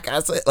these black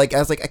ass. Like I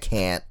was like, I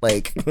can't.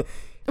 Like,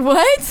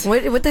 What?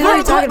 What the hell are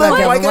you talking about?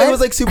 The white Kevin? guy What?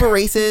 was like super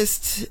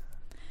racist,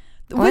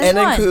 Which and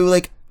then one? who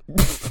like.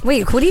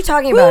 Wait, what are you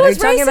talking about? Are you was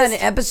talking about an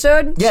racist?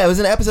 episode? Yeah, it was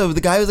an episode.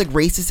 The guy was like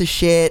racist as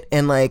shit,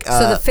 and like.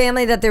 So the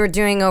family that they were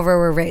doing over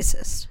were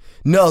racist.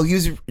 No,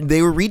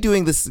 they were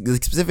redoing this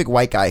specific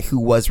white guy who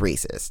was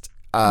racist.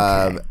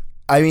 I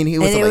mean, he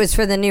was. And it like, was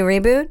for the new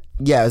reboot?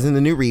 yeah, it was in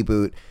the new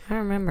reboot. I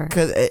don't remember.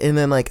 And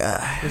then like,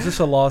 Is this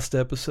a lost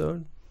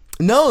episode?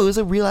 no, it was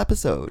a real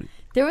episode.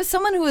 There was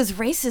someone who was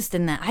racist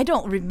in that. I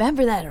don't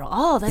remember that at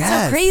all. That's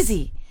Yes. so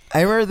crazy.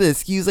 I remember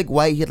this. He was like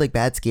white. He had like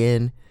bad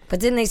skin. But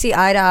didn't they see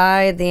eye to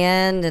eye at the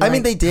end? And, I mean,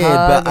 like, they did,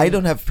 hug but I and-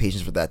 don't have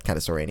patience for that kind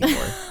of story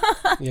anymore.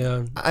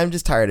 Yeah. I'm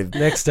just tired of.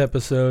 Next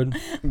episode.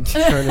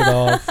 Turn it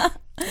off.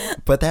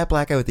 But that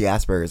black guy with the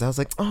Asperger's, I was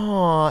like,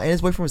 oh, and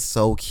his boyfriend was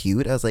so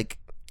cute. I was like,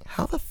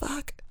 how the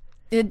fuck?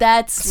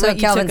 That's So what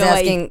you Calvin's took away.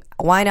 asking,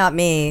 why not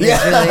me? It's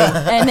Yeah.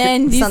 really And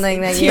then these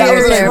Something that you- That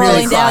was tears like rolling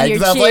really down fine. your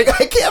 'Cause I was cheek.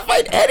 like, I can't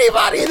find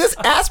anybody. This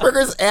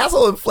Asperger's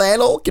asshole in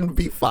flannel can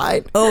be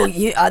fine. Oh,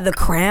 The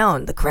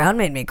Crown. The Crown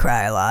made me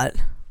cry a lot.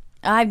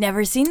 I've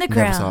never seen The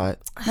Crown. Never saw it.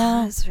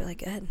 Oh, it's really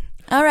good.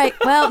 All right.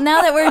 Well,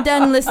 now that we're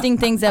done listing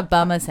things that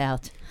bum us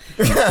out,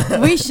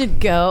 we should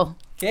go.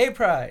 Gay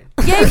Pride.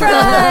 Gay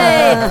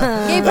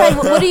Pride! Gay Pride,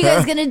 what are you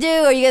guys going to do?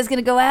 Are you guys going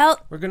to go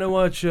out? We're going to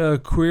watch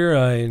Queer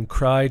Eye and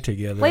cry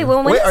together. Wait,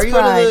 when Wait, is are you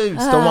Pride? going to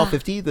the Stonewall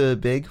 50, the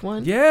big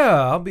one?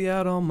 Yeah, I'll be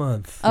out all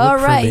month. All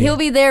Look for right. me. He'll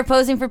be there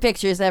posing for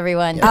pictures,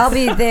 everyone. I'll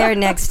be there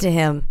next to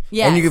him.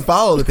 Yes. And you can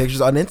follow the pictures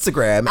on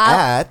Instagram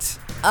at.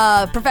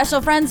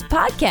 Professional Friends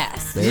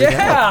Podcast. There you go.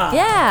 Yeah.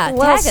 Yeah.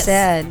 Well tag us.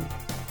 said.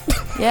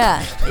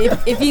 Yeah.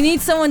 If you need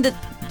someone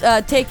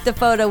to take the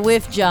photo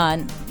with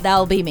John,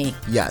 that'll be me.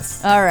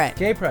 Yes. All right.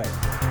 Gay Pride.